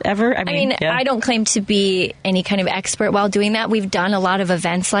pairings ever? I don't claim to be any kind of expert while doing that. We've done a lot of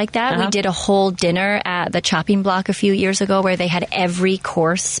events like that. We did a whole dinner at the Chopping Block a few years ago where they had every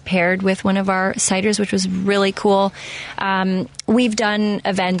course paired with one of our ciders, which was really cool. We've done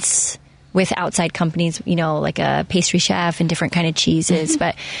events with outside companies, like a pastry chef and different kind of cheeses.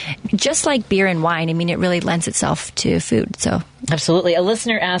 But just like beer and wine, it really lends itself to food. So absolutely. A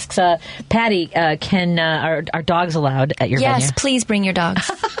listener asks, Patty, can are dogs allowed at your venue? Yes, please bring your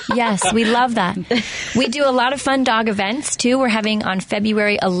dogs. Yes, we love that. We do a lot of fun dog events too. We're having on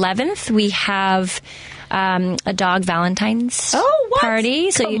February 11th. We have a dog Valentine's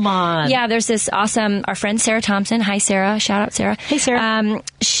party. So Come on. Yeah, there's this awesome, our friend Sarah Thompson. Hi, Sarah. Shout out, Sarah. Hey, Sarah.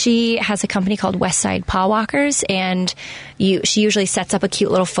 She has a company called Westside Paw Walkers, and she usually sets up a cute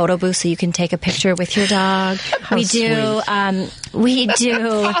little photo booth so you can take a picture with your dog. We do. You're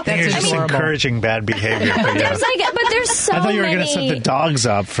just encouraging bad behavior. But there's so many. I thought you were going to set the dogs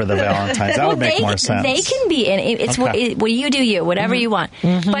up for the Valentine's. That would make more sense. They can be in. It's what you do, whatever you want.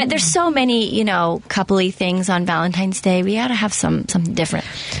 But there's so many, coupley things on Valentine's Day. We got to have something different.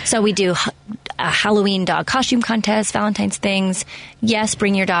 So we do a Halloween dog costume contest, Valentine's things. Yes,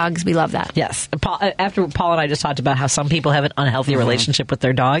 bring your dogs. We love that. Yes. After Paul and I just talked about how some people have an unhealthy relationship with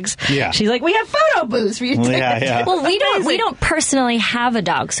their dogs. Yeah. She's like, we have photo booths for you. Well, we don't personally have a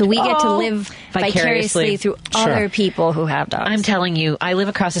dog, so we get to live vicariously through other people who have dogs. I'm telling you, I live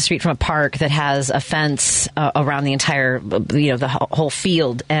across the street from a park that has a fence around the entire, the whole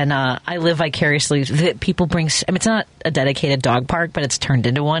field, and I live vicariously. People bring. It's not a dedicated dog park, but it's turned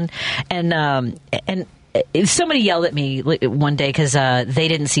into one, and somebody yelled at me one day because they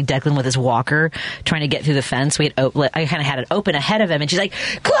didn't see Declan with his walker trying to get through the fence. I kind of had it open ahead of him, and she's like,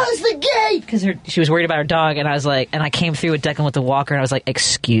 "Close the gate," because she was worried about her dog. And I was like, and I came through with Declan with the walker, and I was like,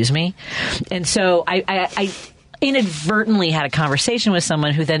 "Excuse me," and so I inadvertently had a conversation with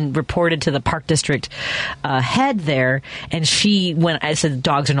someone who then reported to the park district head there, and I said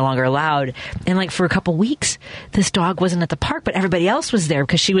dogs are no longer allowed, and for a couple weeks this dog wasn't at the park, but everybody else was there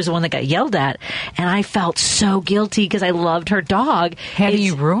because she was the one that got yelled at, and I felt so guilty because I loved her dog. Have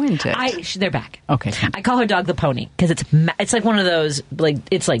you ruined it? They're back. Okay. I call her Dog the Pony because it's like one of those,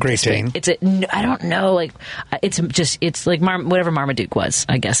 it's like Great Dane. I don't know, it's like whatever Marmaduke was,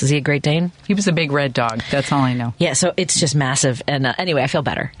 I guess. Is he a Great Dane? He was a big red dog. That's all I know. Yeah, so it's just massive. And anyway, I feel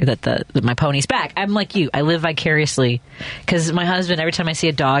better that my pony's back. I'm like you. I live vicariously because my husband, every time I see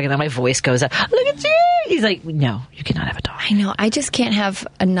a dog and then my voice goes up, "Look at you!" He's like, "No, you cannot have a dog." I know. I just can't have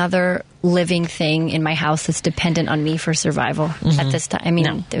another living thing in my house that's dependent on me for survival at this time. We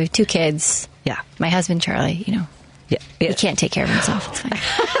have 2 kids. Yeah. My husband, Charlie, he can't take care of himself. It's fine.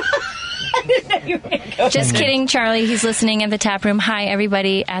 Just kidding, Charlie. He's listening at the tap room. Hi,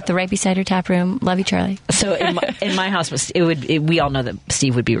 everybody at the Right Besider tap room. Love you, Charlie. So in my house, we all know that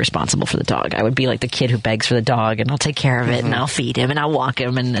Steve would be responsible for the dog. I would be like the kid who begs for the dog, and I'll take care of it, and I'll feed him, and I'll walk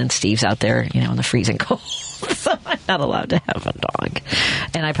him, and Steve's out there, in the freezing cold. So I'm not allowed to have a dog.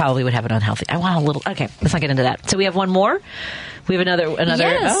 And I probably would have an unhealthy. I want a little. Okay, let's not get into that. So we have one more. We have another.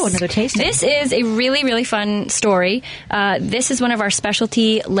 Yes. Another tasting. This is a really, really fun story. This is one of our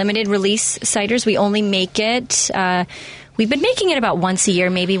specialty limited release ciders. We only make it. We've been making it about once a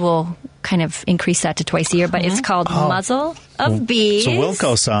year. Maybe we'll kind of increase that to twice a year. But it's called Muzzle of Bees. It's a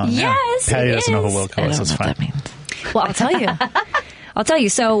Wilco song. Yes, Patty it doesn't know who is. Wilco is. That's fine. What that means. Well, I'll tell you.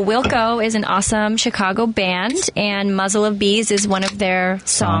 So Wilco is an awesome Chicago band, and Muzzle of Bees is one of their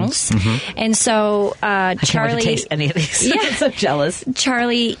songs. And so I can't wait to taste any of these. Yeah. I'm so jealous.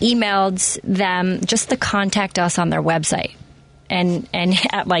 Charlie emailed them just to contact us on their website and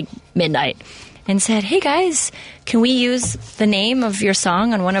at like midnight and said, hey guys, can we use the name of your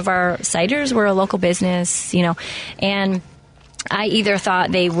song on one of our ciders? We're a local business, And I either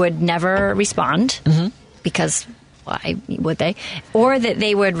thought they would never respond because... why would they? Or that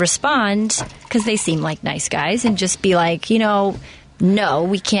they would respond because they seem like nice guys and just be like, no,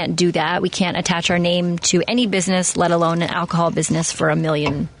 we can't do that. We can't attach our name to any business, let alone an alcohol business, for a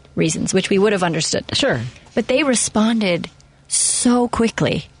million reasons, which we would have understood. Sure. But they responded so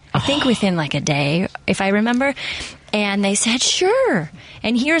quickly. I think within like a day, if I remember. And they said, sure.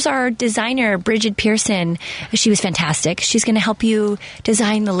 And here's our designer, Bridget Pearson. She was fantastic. She's going to help you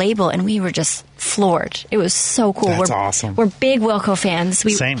design the label. And we were just floored. It was so cool. That's awesome. We're big Wilco fans.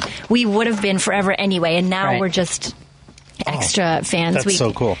 Same. We would have been forever anyway. And now we're just extra fans. That's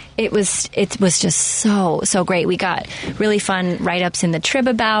so cool. It was just so great. We got really fun write-ups in the Trib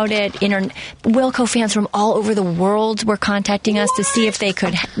about it. Wilco fans from all over the world were contacting us to see if they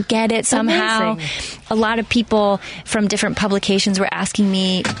could get it somehow. Amazing. A lot of people from different publications were asking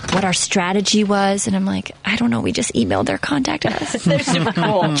me what our strategy was, and I'm like, I don't know. We just emailed their contact us. They're super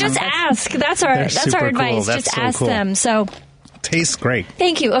cool. Just ask. That's our advice. That's just so ask cool. them. So. Tastes great.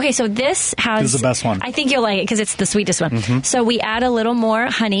 Thank you. Okay, so this is the best one. I think you'll like it because it's the sweetest one. So we add a little more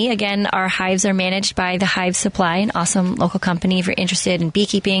honey. Again, our hives are managed by the Hive Supply, an awesome local company. If you're interested in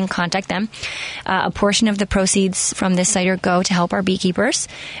beekeeping, contact them. A portion of the proceeds from this cider go to help our beekeepers,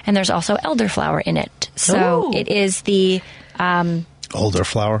 and there's also elderflower in it. So it is the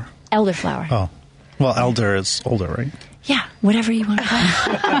elderflower. Elderflower. Oh, well, elder is older, right? Yeah, whatever you want to call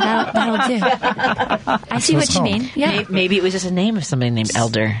it. That'll do. I see what you mean. Yeah. Maybe it was just a name of somebody named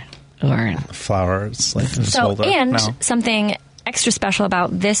Elder. Or flowers, like older. And something extra special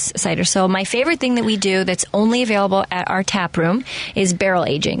about this cider. So my favorite thing that we do that's only available at our tap room is barrel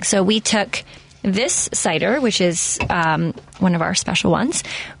aging. So we took this cider, which is one of our special ones.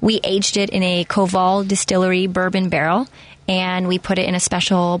 We aged it in a Koval Distillery bourbon barrel, and we put it in a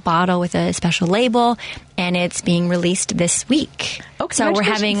special bottle with a special label, and it's being released this week. So we're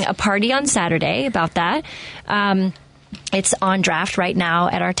having a party on Saturday about that. It's on draft right now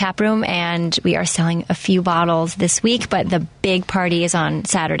at our tap room, and we are selling a few bottles this week, but the big party is on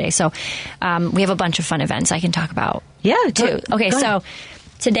Saturday. So we have a bunch of fun events I can talk about too. Okay, so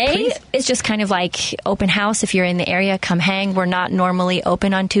today is just kind of like open house. If you're in the area, come hang. We're not normally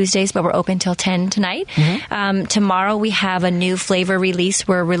open on Tuesdays, but we're open till 10 tonight. Tomorrow we have a new flavor release.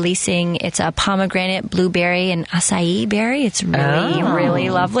 We're releasing, it's a pomegranate, blueberry, and acai berry. It's really, really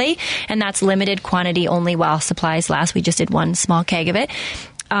lovely. And that's limited quantity only while supplies last. We just did one small keg of it.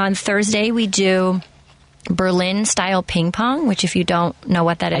 On Thursday, we do Berlin style ping pong, which if you don't know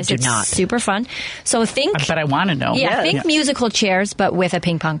what that is, it's super fun. So but I want to know. Think musical chairs, but with a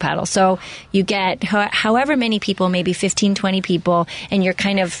ping pong paddle. So you get however many people, maybe 15, 20 people, and you're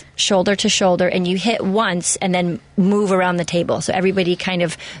kind of shoulder to shoulder, and you hit once and then move around the table. So everybody kind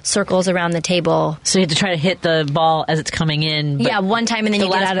of circles around the table. So you have to try to hit the ball as it's coming in. One time, and then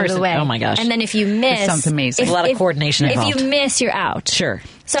you get out of the way. Oh my gosh. And then if you miss, that sounds amazing. A lot of coordination involved. If you miss, you're out. Sure.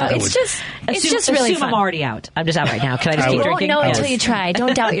 So it's just really fun. I'm already out. I'm just out right now. Can I just keep drinking? You won't know until you try.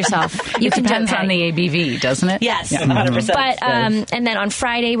 Don't doubt yourself. You can depends on the ABV, doesn't it? Yes, 100%. But and then on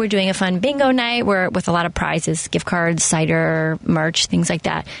Friday we're doing a fun bingo night with a lot of prizes, gift cards, cider, merch, things like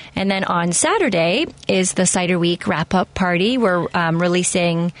that. And then on Saturday is the Cider Week wrap-up party. We're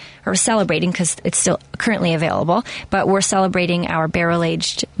releasing or celebrating, because it's still currently available, but we're celebrating our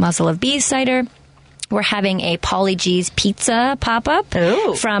barrel-aged Muzzle of Bees cider. We're having a Pauly G's pizza pop-up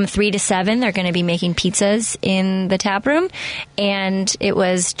from 3 to 7. They're going to be making pizzas in the tap room. And it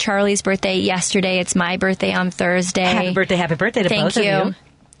was Charlie's birthday yesterday. It's my birthday on Thursday. Happy birthday to both of you.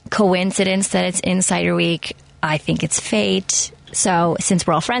 Coincidence that it's in Cider Week. I think it's fate. So since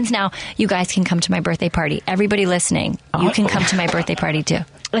we're all friends now, you guys can come to my birthday party. Everybody listening, you can come to my birthday party too.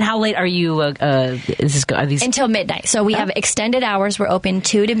 And how late are you? Are these until midnight? So we have extended hours. We're open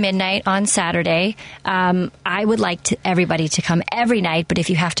 2 to midnight on Saturday. I would like everybody to come every night, but if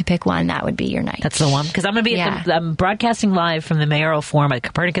you have to pick one, that would be your night. That's the one, because I'm going to be I'm broadcasting live from the Mayoral Forum at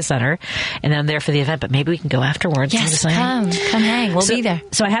Copernicus Center, and I'm there for the event. But maybe we can go afterwards. Yes, come hang. We'll be there.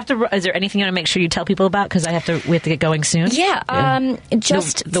 So I have to. Is there anything you want to make sure you tell people about? Because we have to get going soon. Yeah.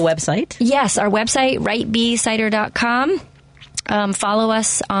 Just the website. Yes, our website, rightbcider.com. Follow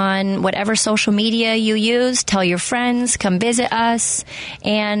us on whatever social media you use. Tell your friends. Come visit us.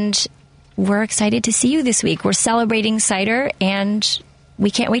 And we're excited to see you this week. We're celebrating cider, and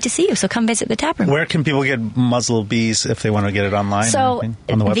we can't wait to see you. So come visit the taproom. Where can people get Muzzle Bees if they want to get it online? So on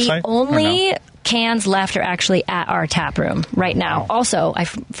the website? The only cans left are actually at our taproom right now. Also, I'm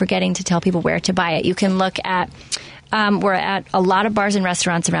forgetting to tell people where to buy it. You can look at... we're at a lot of bars and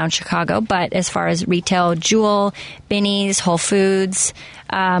restaurants around Chicago, but as far as retail, Jewel, Binny's, Whole Foods,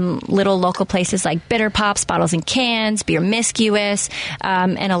 little local places like Bitter Pops, Bottles and Cans, Beer Miscuous,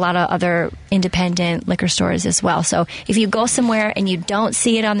 and a lot of other independent liquor stores as well. So if you go somewhere and you don't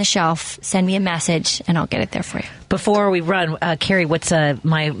see it on the shelf, send me a message and I'll get it there for you. Before we run, Carrie, what's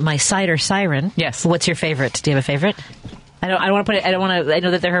my cider siren? Yes. What's your favorite? Do you have a favorite? I don't want to put it. I don't want to. I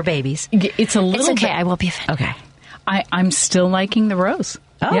know that they're her babies. It's a little. It's okay. bit, I will be a fan. Okay. I'm still liking the rose.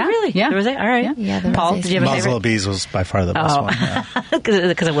 Oh, yeah. Really? Yeah. The rosé? All right. Yeah, Paul, did you have a Muzzle favorite? of Bees was by far the best one. Yeah.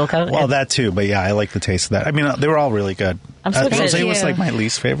 Because of Wilco? Well, that too, but yeah, I like the taste of that. I mean, they were all really good. I'm so excited. Rosé was like my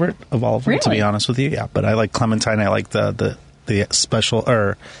least favorite of all of them, to be honest with you. Yeah, but I like Clementine. I like the special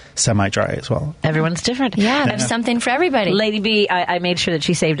or semi-dry as well. Everyone's different. Yeah, there's something for everybody. Lady B, I made sure that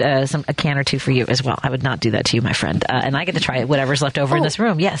she saved a can or two for you as well. I would not do that to you, my friend. And I get to try whatever's left over in this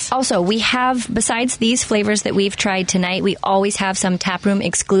room. Yes. Also, we have, besides these flavors that we've tried tonight, we always have some taproom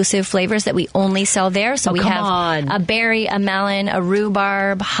exclusive flavors that we only sell there. So we have a berry, a melon, a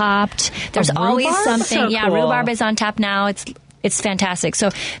rhubarb, hopped. There's always something. So yeah, cool. rhubarb is on tap now. It's fantastic. So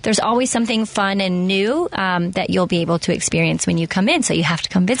there's always something fun and new that you'll be able to experience when you come in. So you have to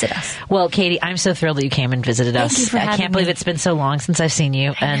come visit us. Well, Katie, I'm so thrilled that you came and visited us. Thank you for I having can't believe me. it's been so long since I've seen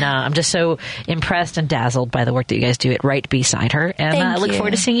you. And I'm just so impressed and dazzled by the work that you guys do at Right Beside Her. And I look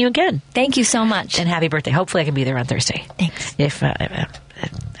forward to seeing you again. Thank you so much. And happy birthday. Hopefully I can be there on Thursday. Thanks. If I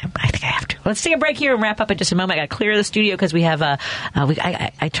think I have to. Let's take a break here and wrap up in just a moment. I got to clear the studio because we have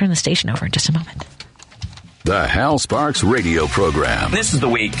I turn the station over in just a moment. The Hal Sparks radio program. This is the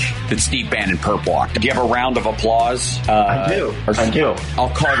week that Steve Bannon perp walked. Do you have a round of applause? I do.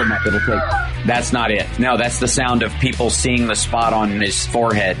 I'll call them up. It'll take. That's not it. No, that's the sound of people seeing the spot on his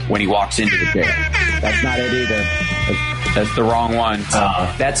forehead when he walks into the chair. That's not it either. That's the wrong one.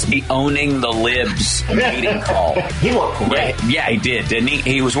 That's the owning the libs meeting call. He looked great. Yeah, he did, didn't he?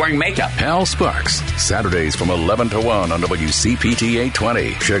 He was wearing makeup. Hal Sparks, Saturdays from 11 to 1 on WCPT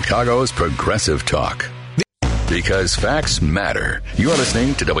 820, Chicago's Progressive Talk. Because facts matter. You're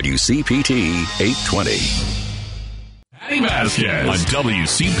listening to WCPT 820. Patty Vasquez on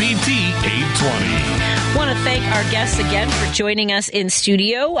WCPT 820. Want to thank our guests again for joining us in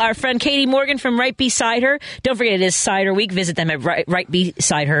studio. Our friend Katie Morgan from Right Beside Her. Don't forget it is Cider Week. Visit them at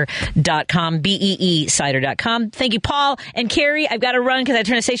rightbesideher.com, BEE cider.com. Thank you, Paul and Carrie. I've got to run because I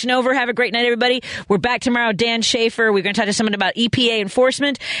turn the station over. Have a great night, everybody. We're back tomorrow. Dan Schaefer. We're going to talk to someone about EPA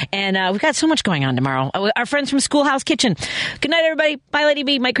enforcement. And we've got so much going on tomorrow. Our friends from Schoolhouse Kitchen. Good night, everybody. Bye, Lady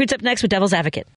B. Mike Cruz up next with Devil's Advocate.